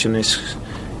situation is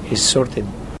sorted.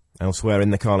 Elsewhere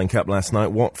in the Carling Cup last night,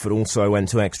 Watford also went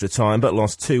to extra time but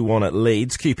lost 2-1 at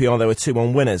Leeds. QPR, they were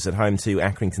 2-1 winners at home to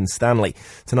Accrington Stanley.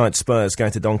 Tonight Spurs go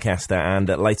to Doncaster and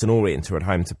Leyton Orient are at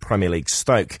home to Premier League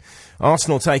Stoke.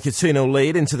 Arsenal take a 2-0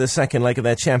 lead into the second leg of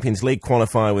their Champions League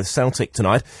qualifier with Celtic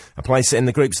tonight. A place in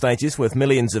the group stages worth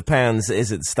millions of pounds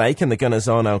is at stake and the Gunners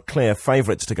are now clear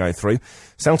favourites to go through.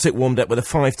 Celtic warmed up with a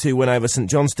 5-2 win over St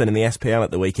Johnstone in the SPL at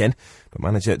the weekend, but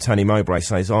manager Tony Mowbray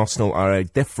says Arsenal are a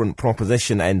different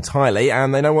proposition entirely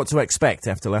and they know what to expect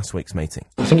after last week's meeting.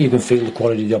 I think you can feel the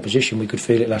quality of the opposition. We could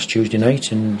feel it last Tuesday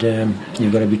night, and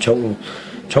you've got to be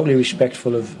totally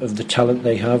respectful of the talent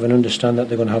they have and understand that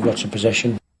they're going to have lots of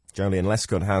possession. Julian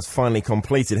Lescott has finally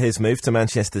completed his move to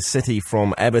Manchester City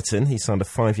from Everton. He signed a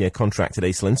 5-year contract at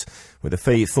Eastlands with a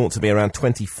fee thought to be around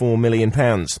 £24 million.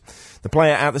 The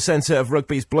player at the centre of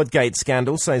rugby's Bloodgate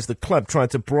scandal says the club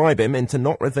tried to bribe him into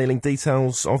not revealing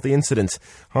details of the incident.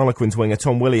 Harlequins winger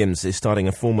Tom Williams is starting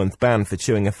a 4-month ban for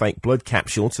chewing a fake blood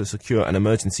capsule to secure an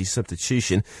emergency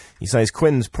substitution. He says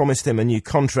Quinn's promised him a new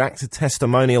contract, a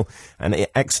testimonial and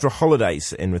extra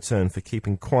holidays in return for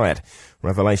keeping quiet.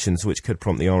 Revelations which could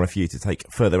prompt the RFU to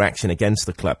take further action against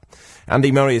the club.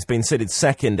 Andy Murray has been seeded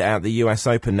second at the US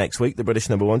Open next week, the British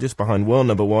number one, just behind world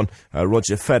number one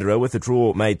Roger Federer, with a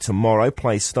draw made tomorrow,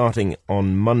 play starting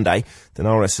on Monday.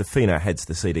 Dinara Safina heads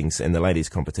the seedings in the ladies'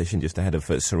 competition just ahead of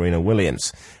Serena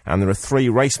Williams. And there are 3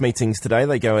 race meetings today.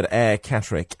 They go at Ayr,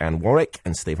 Catterick and Warwick,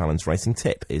 and Steve Allen's racing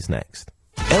tip is next.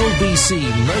 LBC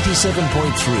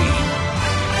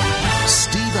 97.3.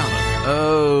 Steve Allen.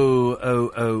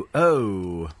 Oh.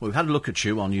 Well, we've had a look at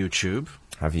you on YouTube.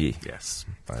 Have you? Yes.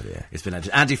 Oh dear. It's been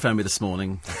Andy phoned me this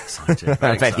morning. Excited.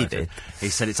 Very I bet he excited. did. He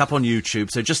said it's up on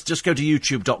YouTube, so just go to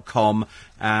youtube.com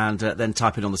and then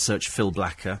type in on the search Phil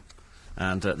Blacker,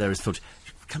 and there is footage.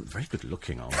 You've become very good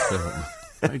looking on film.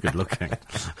 Very good looking.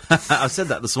 I said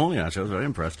that this morning, actually. I was very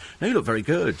impressed. No, you look very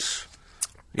good.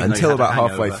 Until about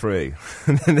halfway through.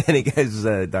 And then it goes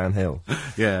downhill.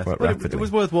 Yeah. Quite Well, rapidly. it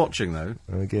was worth watching, though.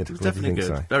 Oh, good. It was What do you definitely think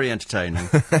good. so? Very entertaining.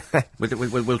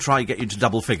 We'll try and get you to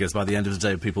double figures by the end of the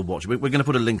day of people watching. We're going to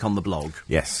put a link on the blog.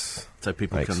 Yes. So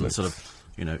people Excellent. can sort of,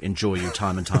 enjoy you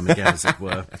time and time again, as it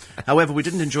were. However, we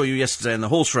didn't enjoy you yesterday in the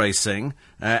horse racing.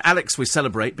 Alex, we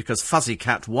celebrate because Fuzzy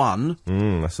Cat won.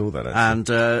 I saw that,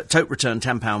 actually. And Tote return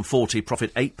 £10.40,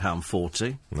 profit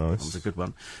 £8.40. Nice. That was a good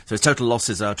one. So his total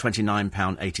losses are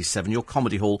 £29.87. Your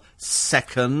Comedy Hall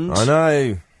second. I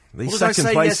know. What These did I second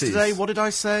say places. yesterday? What did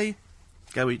I say?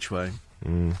 Go each way.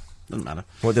 Doesn't matter.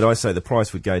 What did I say? The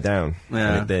price would go down.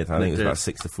 Yeah, And it did. I think it was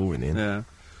did. about 6-4 in the end. Yeah.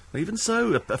 Well, even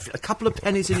so, a couple of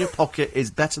pennies in your pocket is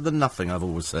better than nothing, I've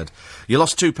always said. You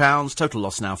lost £2, total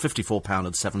loss now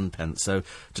 £54.07. So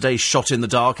today's shot in the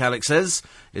dark, Alex says,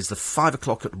 is the 5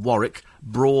 o'clock at Warwick,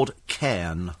 Broad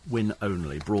Cairn, win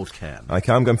only, Broad Cairn.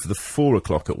 Okay, I'm going for the 4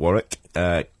 o'clock at Warwick,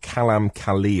 Kalam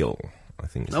Khalil, I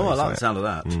think. is Oh, how I you like say the it. sound of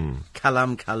that.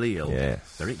 Kalam Khalil.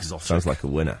 Yes. Very exotic. Sounds like a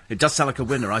winner. It does sound like a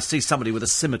winner. I see somebody with a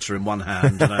scimitar in one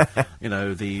hand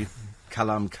and the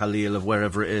Kalam Khalil of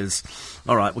wherever it is.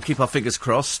 All right, we'll keep our fingers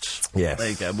crossed. Yes. There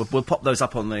you go. We'll pop those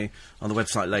up on the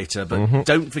website later, but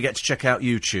don't forget to check out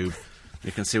YouTube.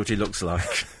 You can see what he looks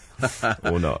like.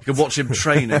 Or not. You can watch him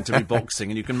training to be boxing,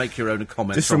 and you can make your own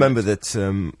comments. Just on remember it.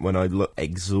 that when I look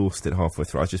exhausted halfway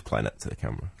through, I was just playing up to the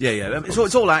camera. Yeah. It's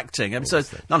all acting. So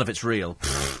none of it's real.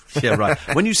 Yeah, right.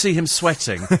 When you see him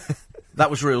sweating,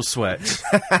 that was real sweat.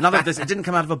 None of this. It didn't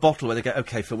come out of a bottle where they go,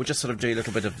 "Okay, Phil, we'll just sort of do a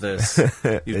little bit of this."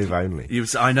 If only.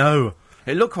 I know.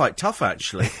 It looked quite tough,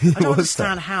 actually. I don't was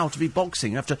understand how to be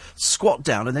boxing. You have to squat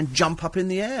down and then jump up in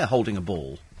the air holding a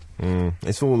ball.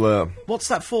 It's all... What's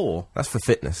that for? that's for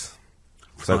fitness.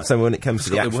 So, Right. so when it comes to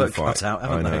the Got actual their work fight... cut out,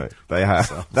 haven't I know. they? They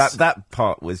have. That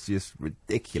part was just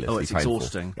ridiculously Oh, it's painful.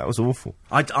 exhausting. That was awful.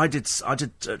 I did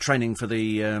training for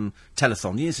the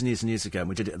telethon years and years and years ago, and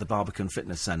we did it at the Barbican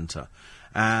Fitness Centre.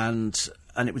 And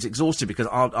and it was exhausted because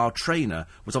our trainer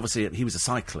was obviously, he was a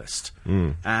cyclist.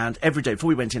 And every day, before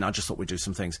we went in, I just thought we'd do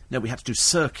some things. No, we had to do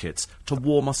circuits to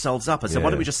warm ourselves up. I said, why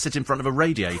don't we just sit in front of a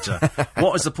radiator?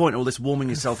 What is the point of all this warming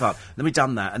yourself up? Then we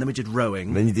done that, and then we did rowing.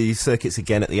 And then you do your circuits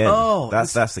again at the end. Oh,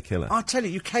 that's the killer. I tell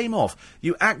you came off.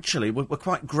 You actually were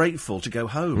quite grateful to go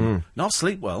home. Not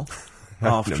sleep well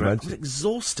after it. I was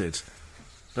exhausted.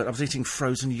 But I was eating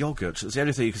frozen yoghurt. It was the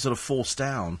only thing you could sort of force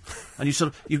down. And you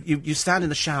sort of, you stand in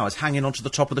the showers hanging onto the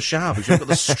top of the shower because you've got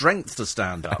the strength to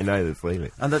stand up. I know the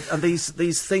feeling. And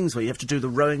these things where you have to do the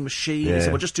rowing machine. Yeah. You say,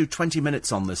 we'll just do 20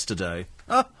 minutes on this today.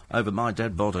 Over my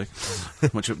dead body.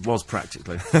 Which it was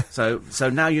practically. So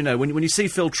now you know, when you see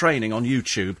Phil training on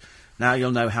YouTube, now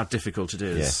you'll know how difficult it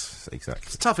is. Yes, exactly.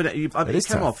 It's tough, isn't it? You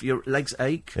came off, your legs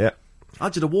ache. Yeah. I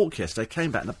did a walk yesterday,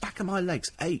 came back, and the back of my legs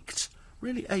ached.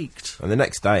 Really ached. And the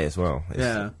next day as well.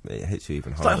 It hits you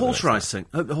even harder. It's like horse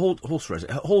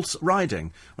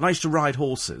riding. When I used to ride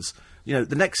horses, you know,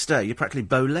 the next day you're practically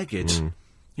bow-legged.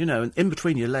 You know, and in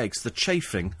between your legs, the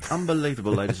chafing.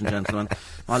 Unbelievable, ladies and gentlemen.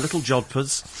 My little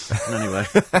jodhpurs. Anyway,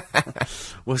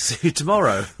 we'll see you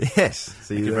tomorrow. Yes.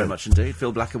 Thank you very much indeed.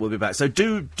 Phil Blacker will be back. So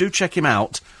do check him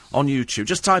out on YouTube.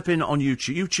 Just type in on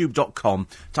YouTube, youtube.com,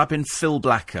 type in Phil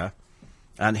Blacker.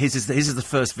 And his is the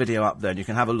first video up there, and you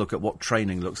can have a look at what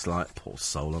training looks like. Poor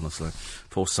soul, honestly.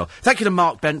 Poor soul. Thank you to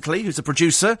Mark Bentley, who's a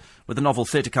producer with the Novel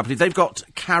Theatre Company. They've got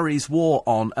Carrie's War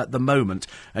on at the moment.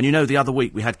 And you know, the other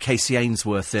week we had Casey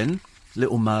Ainsworth in,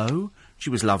 Little Mo. She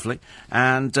was lovely.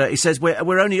 And he says,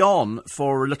 we're only on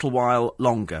for a little while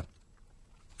longer.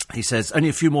 He says, only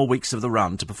a few more weeks of the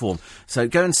run to perform. So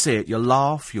go and see it. You'll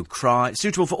laugh, you'll cry. It's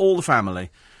suitable for all the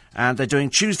family. And they're doing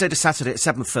Tuesday to Saturday at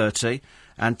 7:30,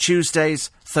 and Tuesdays,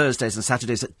 Thursdays and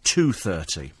Saturdays at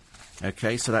 2:30.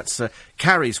 OK, so that's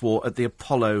Carrie's War at the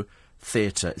Apollo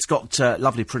Theatre. It's got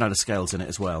lovely Prunella scales in it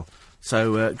as well.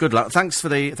 So good luck. Thanks for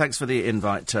the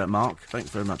invite, Mark. Thanks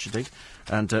very much indeed.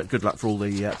 And good luck for all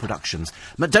the productions.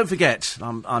 But don't forget,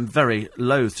 I'm very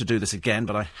loath to do this again,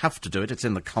 but I have to do it. It's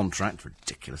in the contract.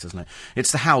 Ridiculous, isn't it?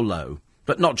 It's the How Low.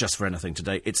 But not just for anything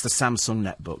today, it's the Samsung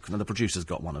netbook. Now, the producer's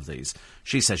got one of these.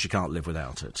 She says she can't live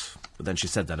without it. But then she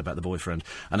said that about the boyfriend.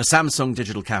 And a Samsung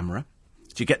digital camera.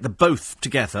 So you get the both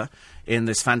together in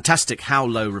this fantastic How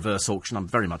Low reverse auction. I'm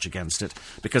very much against it,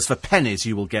 because for pennies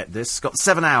you will get this. It's got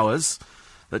 7 hours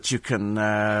that you can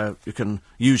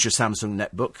use your Samsung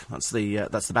netbook. That's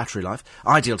the battery life.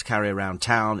 Ideal to carry around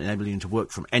town, enabling you to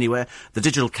work from anywhere. The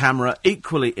digital camera,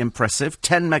 equally impressive.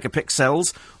 10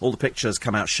 megapixels. All the pictures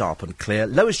come out sharp and clear.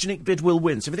 Lowest unique bid will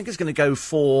win. So if you think it's going to go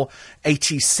for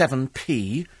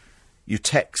 87p, you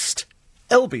text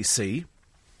LBC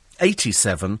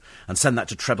 87 and send that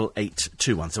to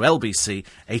 88821. So LBC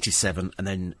 87, and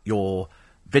then your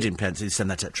bidding pence,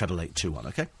 send that to 88821,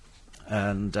 OK?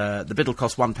 And the bid will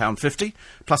cost £1.50,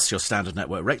 plus your standard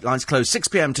network rate. Lines close 6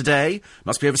 p.m. today.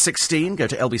 Must be over 16. Go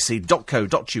to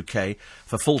lbc.co.uk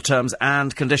for full terms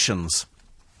and conditions.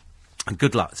 And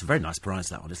good luck. It's a very nice prize,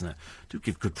 that one, isn't it? Do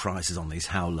give good prizes on these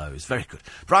How Lows. Very good.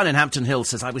 Brian in Hampton Hill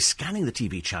says, I was scanning the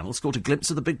TV channels, caught a glimpse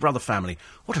of the Big Brother family.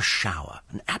 What a shower.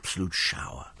 An absolute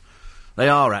shower. They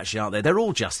are, actually, aren't they? They're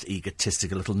all just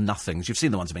egotistical little nothings. You've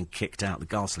seen the ones who've been kicked out, the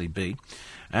ghastly bee.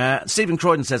 Stephen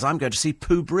Croydon says, I'm going to see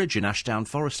Pooh Bridge in Ashdown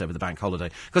Forest over the bank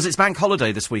holiday. Because it's bank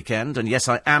holiday this weekend, and yes,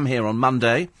 I am here on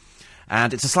Monday.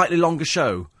 And it's a slightly longer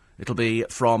show. It'll be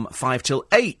from 5 till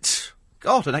 8.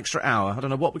 God, an extra hour. I don't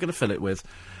know what we're going to fill it with.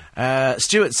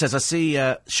 Stuart says, I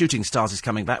see Shooting Stars is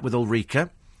coming back with Ulrika.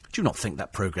 Do you not think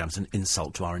that programme's an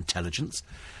insult to our intelligence?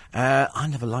 I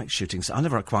never liked Shooting Stars. I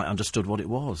never quite understood what it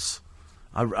was.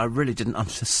 I really didn't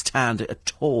understand it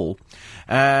at all.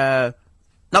 Another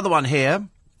one here,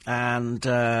 and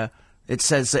it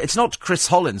says, it's not Chris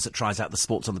Hollins that tries out the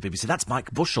sports on the BBC, that's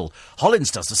Mike Bushell.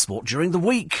 Hollins does the sport during the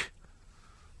week.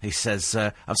 He says,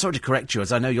 I'm sorry to correct you,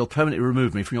 as I know you'll permanently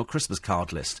remove me from your Christmas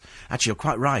card list. Actually, you're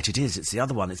quite right, it is. It's the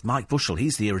other one. It's Mike Bushell.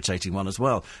 He's the irritating one as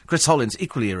well. Chris Hollins,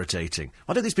 equally irritating.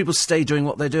 Why don't these people stay doing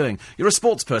what they're doing? You're a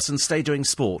sports person, stay doing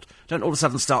sport. Don't all of a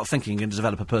sudden start thinking you're going to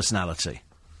develop a personality.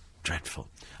 Dreadful.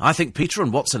 I think Peter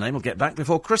and what's-her-name will get back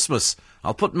before Christmas.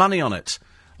 I'll put money on it.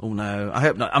 Oh, no, I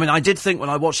hope not. I mean, I did think when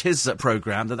I watched his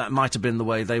programme that might have been the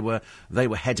way they were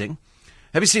heading.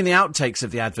 Have you seen the outtakes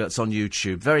of the adverts on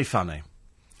YouTube? Very funny.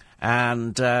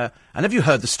 And have you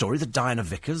heard the story that Diana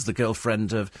Vickers, the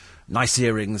girlfriend of Nice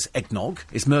Earrings Eggnog,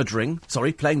 is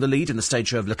playing the lead in the stage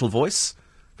show of Little Voice?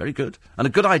 Very good. And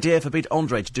a good idea for Pete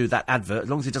Andre to do that advert, as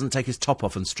long as he doesn't take his top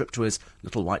off and strip to his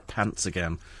little white pants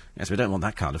again. Yes, we don't want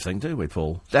that kind of thing, do we,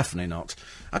 Paul? Definitely not.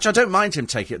 Actually, I don't mind him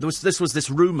taking it. This was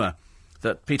this rumour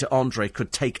that Peter Andre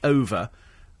could take over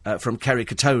from Kerry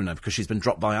Katona because she's been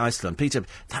dropped by Iceland. Peter,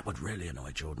 that would really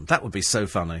annoy Jordan. That would be so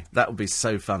funny. That would be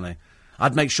so funny.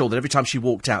 I'd make sure that every time she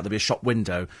walked out, there'd be a shop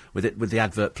window with the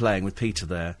advert playing with Peter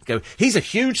there. Go, he's a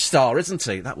huge star, isn't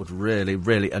he? That would really,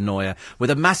 really annoy her. With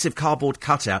a massive cardboard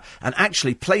cutout, and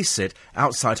actually place it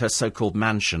outside her so-called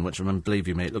mansion, which, believe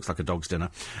you me, it looks like a dog's dinner,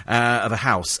 of a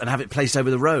house, and have it placed over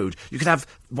the road. You could have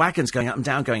wagons going up and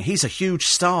down going, he's a huge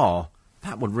star.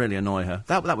 That would really annoy her.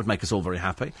 That would make us all very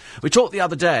happy. We talked the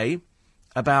other day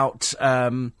about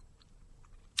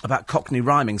Cockney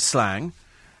rhyming slang.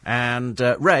 And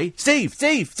Ray, Steve!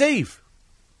 Says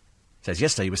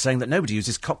yesterday you were saying that nobody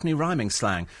uses Cockney rhyming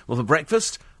slang. Well, for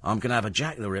breakfast, I'm going to have a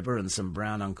Jack the Ripper and some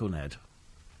brown Uncle Ned.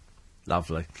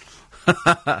 Lovely.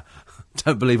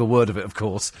 Don't believe a word of it, of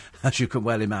course, as you can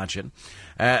well imagine.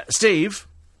 Steve,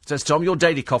 says Tom, your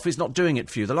daily coffee's not doing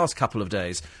it for you the last couple of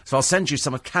days, so I'll send you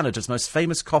some of Canada's most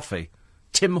famous coffee.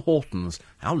 Tim Hortons.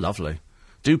 How lovely.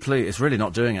 Do please, it's really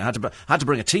not doing it. I had to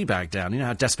bring a tea bag down. You know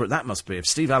how desperate that must be if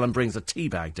Steve Allen brings a tea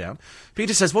bag down.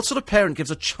 Peter says, what sort of parent gives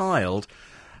a child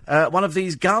one of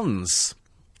these guns?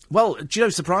 Well, do you know,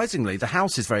 surprisingly, the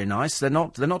house is very nice. They're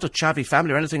not a chavvy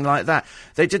family or anything like that.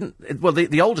 They didn't...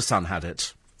 the older son had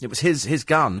it. It was his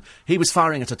gun. He was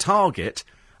firing at a target.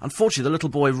 Unfortunately, the little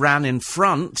boy ran in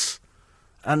front.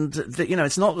 And,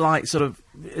 it's not like sort of...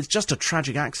 It's just a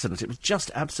tragic accident. It was just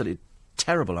absolutely...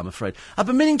 terrible, I'm afraid. I've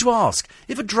been meaning to ask,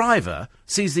 if a driver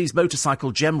sees these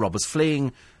motorcycle gem robbers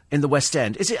fleeing in the West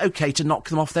End, is it OK to knock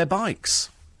them off their bikes?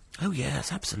 Oh,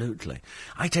 yes, absolutely.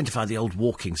 I tend to find the old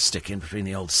walking stick in between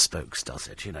the old spokes does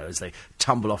it, as they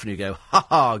tumble off and you go,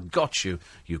 ha-ha, got you,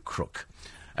 you crook.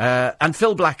 And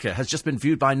Phil Blacker has just been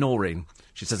viewed by Noreen.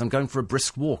 She says, I'm going for a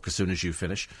brisk walk as soon as you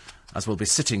finish, as we'll be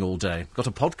sitting all day. Got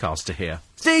a podcast to hear.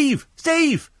 Steve!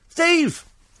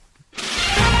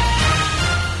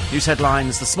 News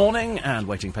headlines this morning, and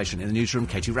waiting patiently in the newsroom,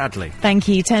 Katie Radley. Thank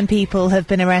you. 10 people have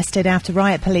been arrested after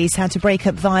riot police had to break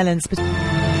up violence. It's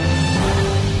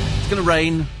going to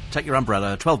rain. Take your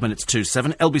umbrella. 12 minutes to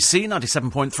 7. LBC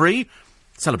 97.3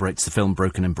 celebrates the film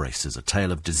Broken Embraces, a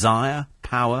tale of desire,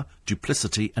 power,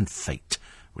 duplicity and fate,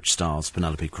 which stars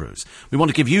Penelope Cruz. We want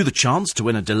to give you the chance to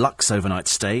win a deluxe overnight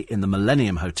stay in the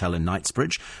Millennium Hotel in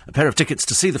Knightsbridge, a pair of tickets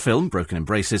to see the film, Broken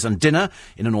Embraces, and dinner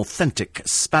in an authentic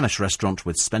Spanish restaurant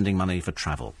with spending money for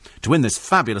travel. To win this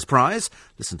fabulous prize,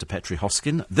 listen to Petri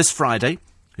Hoskin this Friday,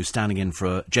 who's standing in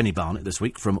for Jenny Barnett this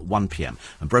week from 1pm.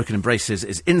 And Broken Embraces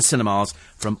is in cinemas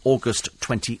from August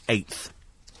 28th,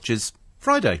 which is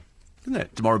Friday, isn't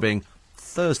it? Tomorrow being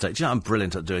Thursday. Do you know, I'm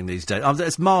brilliant at doing these days.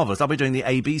 It's marvellous. I'll be doing the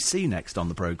ABC next on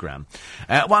the programme.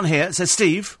 One here says,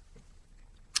 Steve,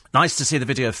 nice to see the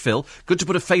video of Phil. Good to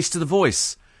put a face to the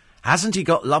voice. Hasn't he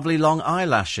got lovely long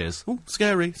eyelashes? Oh,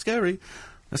 scary.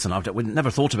 Listen, we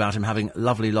never thought about him having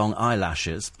lovely long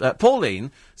eyelashes.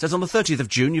 Pauline says, on the 30th of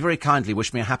June, you very kindly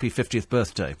wished me a happy 50th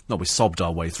birthday. Well, we sobbed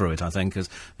our way through it, I think, as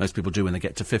most people do when they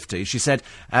get to 50. She said,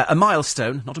 a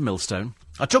milestone, not a millstone.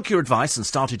 I took your advice and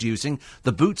started using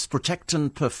the Boots Protect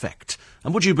and Perfect.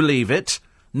 And would you believe it?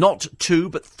 Not 2,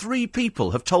 but 3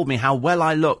 people have told me how well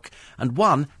I look, and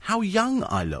 1, how young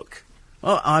I look.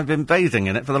 Well, I've been bathing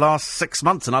in it for the last 6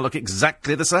 months, and I look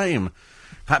exactly the same.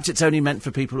 Perhaps it's only meant for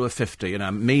people who are 50.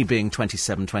 Me being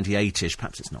 27, 28-ish,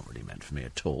 perhaps it's not really meant for me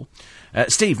at all.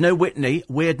 Steve, no Whitney,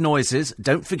 weird noises.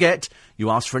 Don't forget, you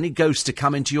asked for any ghost to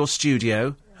come into your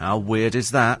studio. How weird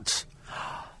is that?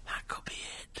 That could be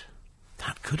it.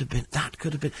 That could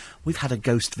have been. We've had a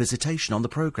ghost visitation on the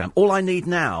programme. All I need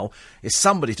now is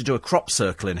somebody to do a crop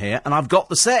circle in here, and I've got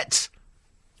the set.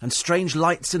 And strange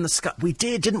lights in the sky. We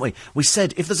did, didn't we? We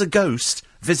said, if there's a ghost,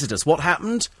 visit us. What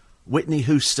happened? Whitney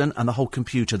Houston and the whole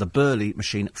computer, the Burley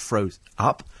machine, froze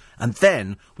up. And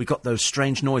then we got those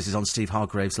strange noises on Steve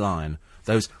Hargrave's line.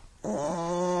 Those...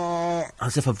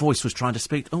 as if a voice was trying to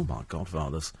speak. Oh, my God,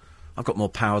 fathers. I've got more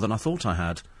power than I thought I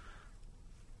had.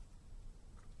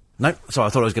 No, sorry, I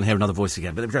thought I was going to hear another voice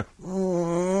again. But there we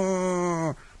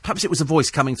go. Perhaps it was a voice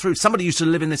coming through. Somebody used to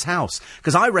live in this house.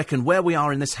 Because I reckon where we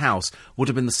are in this house would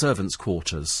have been the servants'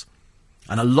 quarters.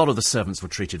 And a lot of the servants were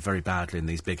treated very badly in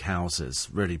these big houses,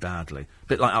 really badly. A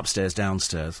bit like upstairs,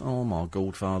 downstairs. Oh, my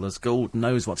God, fathers. God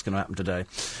knows what's going to happen today.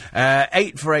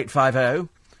 84850.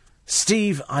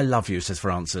 Steve, I love you, says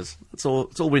Francis. That's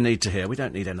all we need to hear. We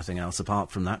don't need anything else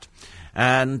apart from that.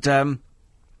 And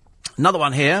another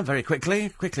one here, very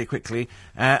quickly.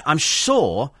 I'm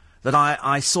sure that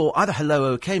I saw either Hello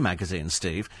OK magazine,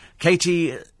 Steve,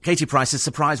 Katie Price's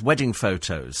surprise wedding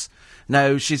photos.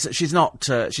 No, she's not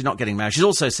getting married. She's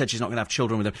also said she's not going to have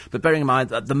children with him. But bearing in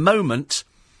mind, at the moment,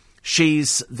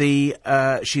 She's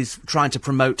she's trying to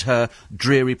promote her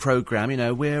dreary programme. You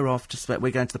know, we're going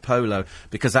to the polo,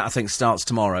 because that, I think, starts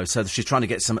tomorrow. So she's trying to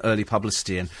get some early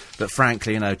publicity in. But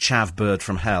frankly, you know, chav bird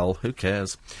from hell, who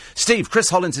cares? Steve,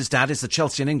 Chris Hollins' dad is the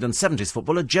Chelsea and England 70s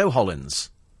footballer Joe Hollins.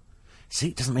 See,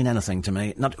 it doesn't mean anything to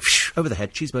me. Not over the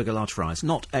head, cheeseburger, large fries.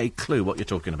 Not a clue what you're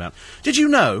talking about. Did you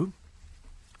know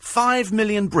 5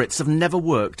 million Brits have never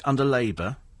worked under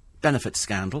Labour? Benefit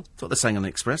scandal. That's what they're saying on the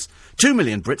Express. 2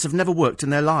 million Brits have never worked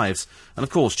in their lives. And, of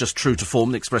course, just true to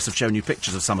form, the Express have shown you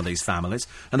pictures of some of these families,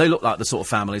 and they look like the sort of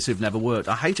families who've never worked.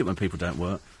 I hate it when people don't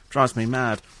work. Drives me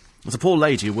mad. There's a poor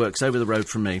lady who works over the road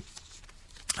from me,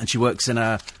 and she works in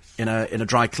a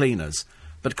dry cleaners.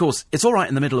 But, of course, it's all right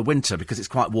in the middle of winter because it's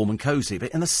quite warm and cosy, but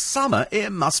in the summer,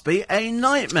 it must be a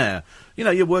nightmare. You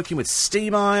know, you're working with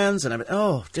steam irons and everything.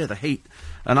 Oh, dear, the heat.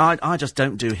 And I just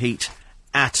don't do heat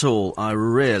at all. I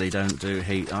really don't do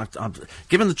heat. I'm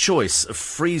given the choice of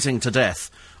freezing to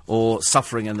death or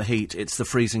suffering in the heat, it's the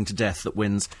freezing to death that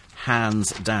wins,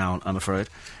 hands down, I'm afraid.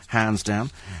 Hands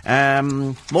down.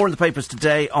 More in the papers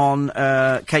today on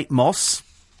Kate Moss.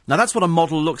 Now, that's what a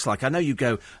model looks like. I know you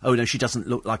go, oh, no, she doesn't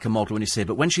look like a model when you see her,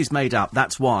 but when she's made up,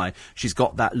 that's why she's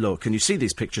got that look. And you see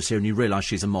these pictures here and you realise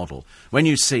she's a model. When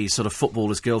you see sort of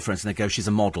footballers' girlfriends and they go, she's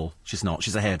a model. She's not.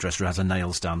 She's a hairdresser who has her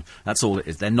nails done. That's all it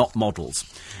is. They're not models.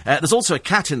 There's also a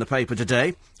cat in the paper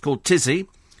today called Tizzy,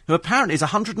 who apparently is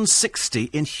 160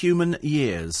 in human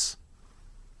years.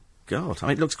 God, I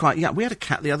mean, it looks quite... Yeah, we had a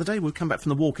cat the other day. We'd come back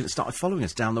from the walk and it started following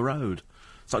us down the road.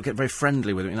 Started getting very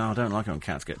friendly with it. You know, I don't like it when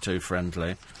cats get too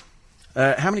friendly.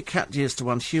 How many cat years to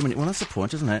one human? Well, that's the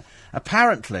point, isn't it?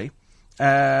 Apparently,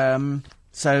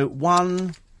 so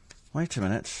one... Wait a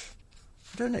minute.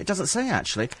 I don't know. It doesn't say,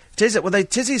 actually.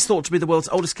 Tizzy is thought to be the world's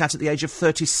oldest cat at the age of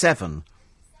 37.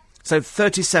 So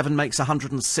 37 makes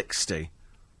 160.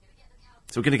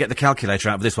 So we're going to get the calculator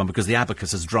out for this one because the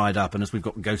abacus has dried up and as we've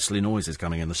got ghostly noises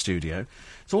coming in the studio.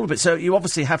 It's all a bit... So you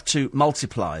obviously have to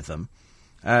multiply them.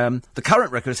 The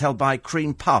current record is held by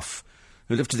Cream Puff,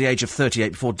 who lived to the age of 38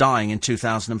 before dying in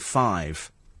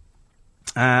 2005.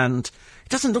 And it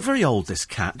doesn't look very old, this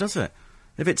cat, does it?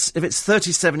 If it's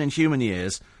 37 in human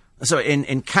years, sorry,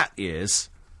 in cat years,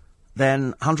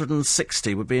 then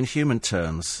 160 would be in human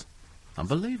terms.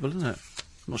 Unbelievable, isn't it?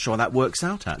 I'm not sure how that works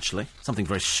out, actually. Something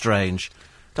very strange.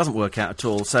 Doesn't work out at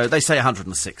all. So they say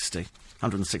 160.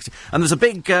 160. And there's a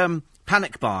big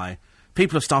panic buy.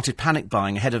 People have started panic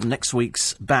buying ahead of next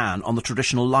week's ban on the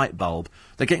traditional light bulb.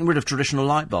 They're getting rid of traditional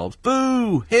light bulbs.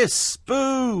 Boo! Hiss!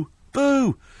 Boo!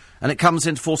 Boo! And it comes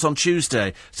into force on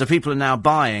Tuesday. So people are now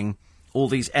buying all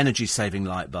these energy-saving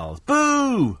light bulbs.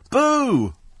 Boo!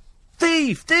 Boo!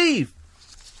 Thief! Thief!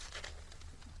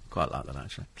 Quite like that,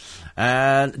 actually.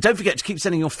 And don't forget to keep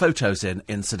sending your photos in,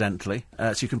 incidentally,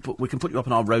 so we can put you up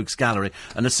in our rogues gallery.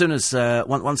 And as soon as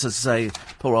once, as say,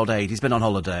 poor old Aid, he's been on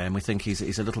holiday, and we think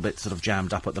he's a little bit sort of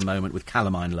jammed up at the moment with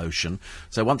calamine lotion.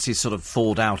 So once he's sort of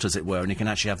thawed out, as it were, and he can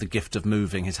actually have the gift of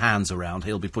moving his hands around,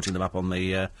 he'll be putting them up on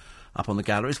the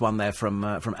galleries. One there from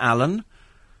Alan.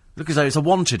 Look as though it's a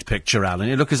wanted picture, Alan.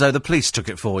 You look as though the police took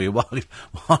it for you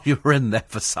while you were in there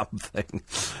for something.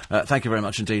 Thank you very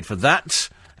much indeed for that.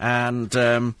 And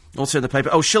also in the paper...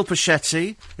 Oh, Shilpa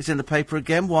Shetty is in the paper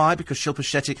again. Why? Because Shilpa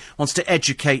Shetty wants to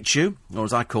educate you, or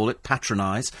as I call it,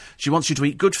 patronise. She wants you to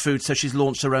eat good food, so she's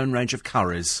launched her own range of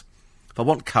curries. If I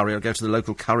want curry, I'll go to the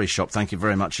local curry shop. Thank you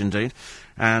very much indeed.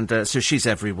 And so she's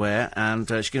everywhere, and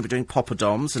she's going to be doing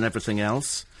poppadoms and everything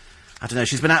else. I don't know,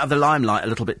 she's been out of the limelight a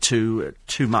little bit too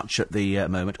much at the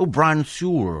moment. Oh, Brian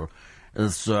Sewell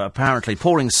is apparently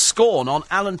pouring scorn on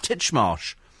Alan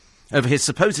Titchmarsh over his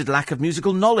supposed lack of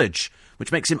musical knowledge,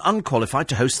 which makes him unqualified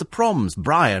to host the proms.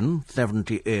 Brian,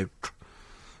 78,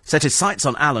 set his sights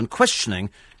on Alan, questioning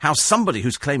how somebody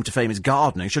whose claim to fame is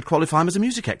gardening should qualify him as a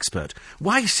music expert.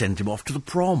 Why send him off to the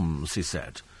proms, he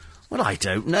said. Well, I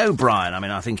don't know, Brian. I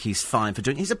mean, I think he's fine for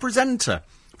doing... He's a presenter.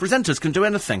 Presenters can do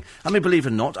anything. I mean, believe it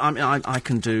or not, I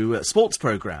can do sports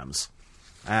programmes.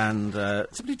 And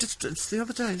somebody just the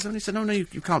other day, somebody said, no, you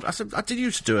can't. I said, I did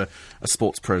used to do a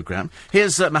sports programme.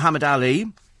 Here's Muhammad Ali.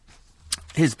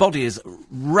 His body is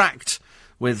racked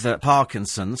with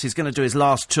Parkinson's. He's going to do his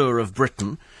last tour of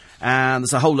Britain. And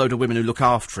there's a whole load of women who look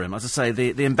after him. As I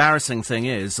say, the embarrassing thing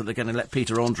is that they're going to let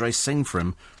Peter Andre sing for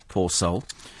him, poor soul.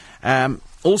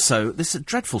 Also, this is a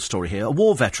dreadful story here. A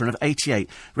war veteran of 88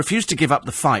 refused to give up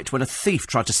the fight when a thief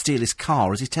tried to steal his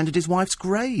car as he tended his wife's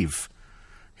grave.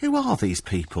 Who are these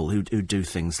people who do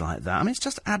things like that? I mean, it's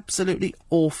just absolutely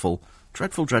awful.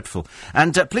 Dreadful, dreadful.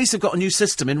 And police have got a new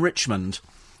system in Richmond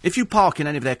if you park in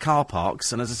any of their car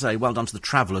parks, and as I say, well done to the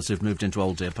travellers who've moved into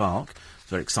Old Deer Park. It's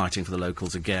very exciting for the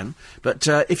locals again. But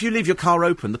if you leave your car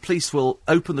open, the police will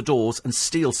open the doors and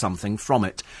steal something from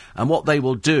it. And what they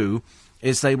will do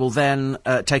is they will then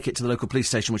take it to the local police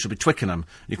station, which will be Twickenham.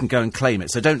 You can go and claim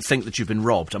it. So don't think that you've been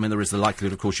robbed. I mean, there is the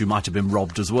likelihood, of course, you might have been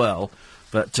robbed as well.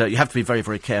 But you have to be very,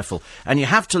 very careful. And you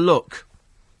have to look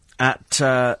at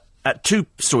two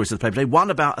stories of the paper today.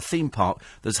 One about a theme park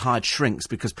that's hired shrinks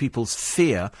because people's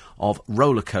fear of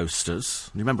roller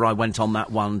coasters. You remember I went on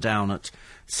that one down at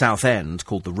Southend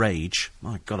called The Rage.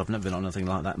 My God, I've never been on anything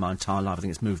like that in my entire life. I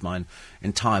think it's moved my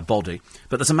entire body.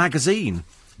 But there's a magazine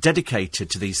dedicated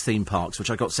to these theme parks, which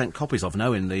I got sent copies of.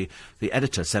 Owen, the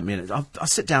editor, sent me it. I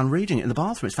sit down reading it in the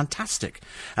bathroom. It's fantastic.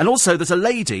 And also, there's a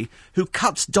lady who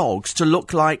cuts dogs to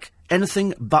look like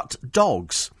anything but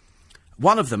dogs.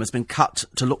 One of them has been cut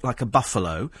to look like a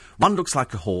buffalo, one looks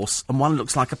like a horse, and one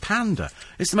looks like a panda.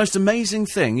 It's the most amazing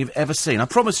thing you've ever seen. I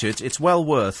promise you, it's well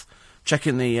worth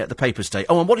checking the papers today.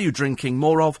 Oh, and what are you drinking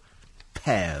more of?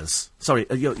 Pears. Sorry,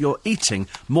 you're eating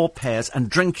more pears and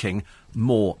drinking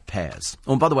more pears.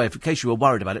 Oh, and by the way, in case you were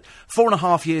worried about it,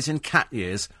 4.5 years in cat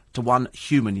years to 1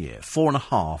 human year.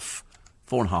 4.5.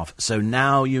 4.5. So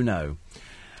now you know.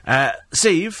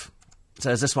 Steve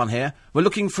says this one here. We're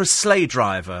looking for a sleigh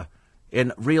driver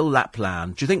in real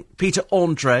Lapland. Do you think Peter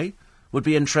Andre would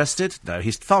be interested? No,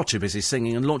 he's far too busy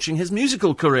singing and launching his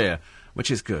musical career,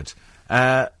 which is good.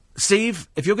 Steve,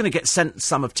 if you're going to get sent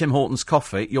some of Tim Hortons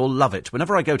coffee, you'll love it.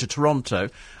 Whenever I go to Toronto,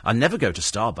 I never go to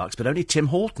Starbucks, but only Tim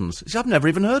Hortons. See, I've never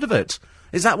even heard of it.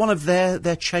 Is that one of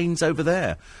their chains over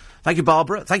there? Thank you,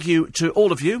 Barbara. Thank you to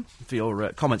all of you for your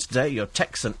comments today, your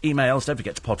texts and emails. Don't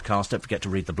forget to podcast. Don't forget to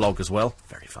read the blog as well.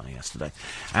 Very funny yesterday.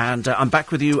 And I'm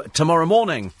back with you tomorrow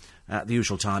morning at the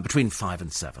usual time, between 5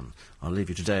 and 7. I'll leave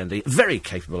you today in the very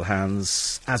capable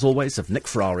hands, as always, of Nick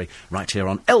Ferrari, right here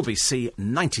on LBC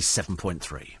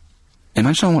 97.3.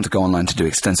 Imagine I want to go online to do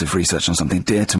extensive research on something dear to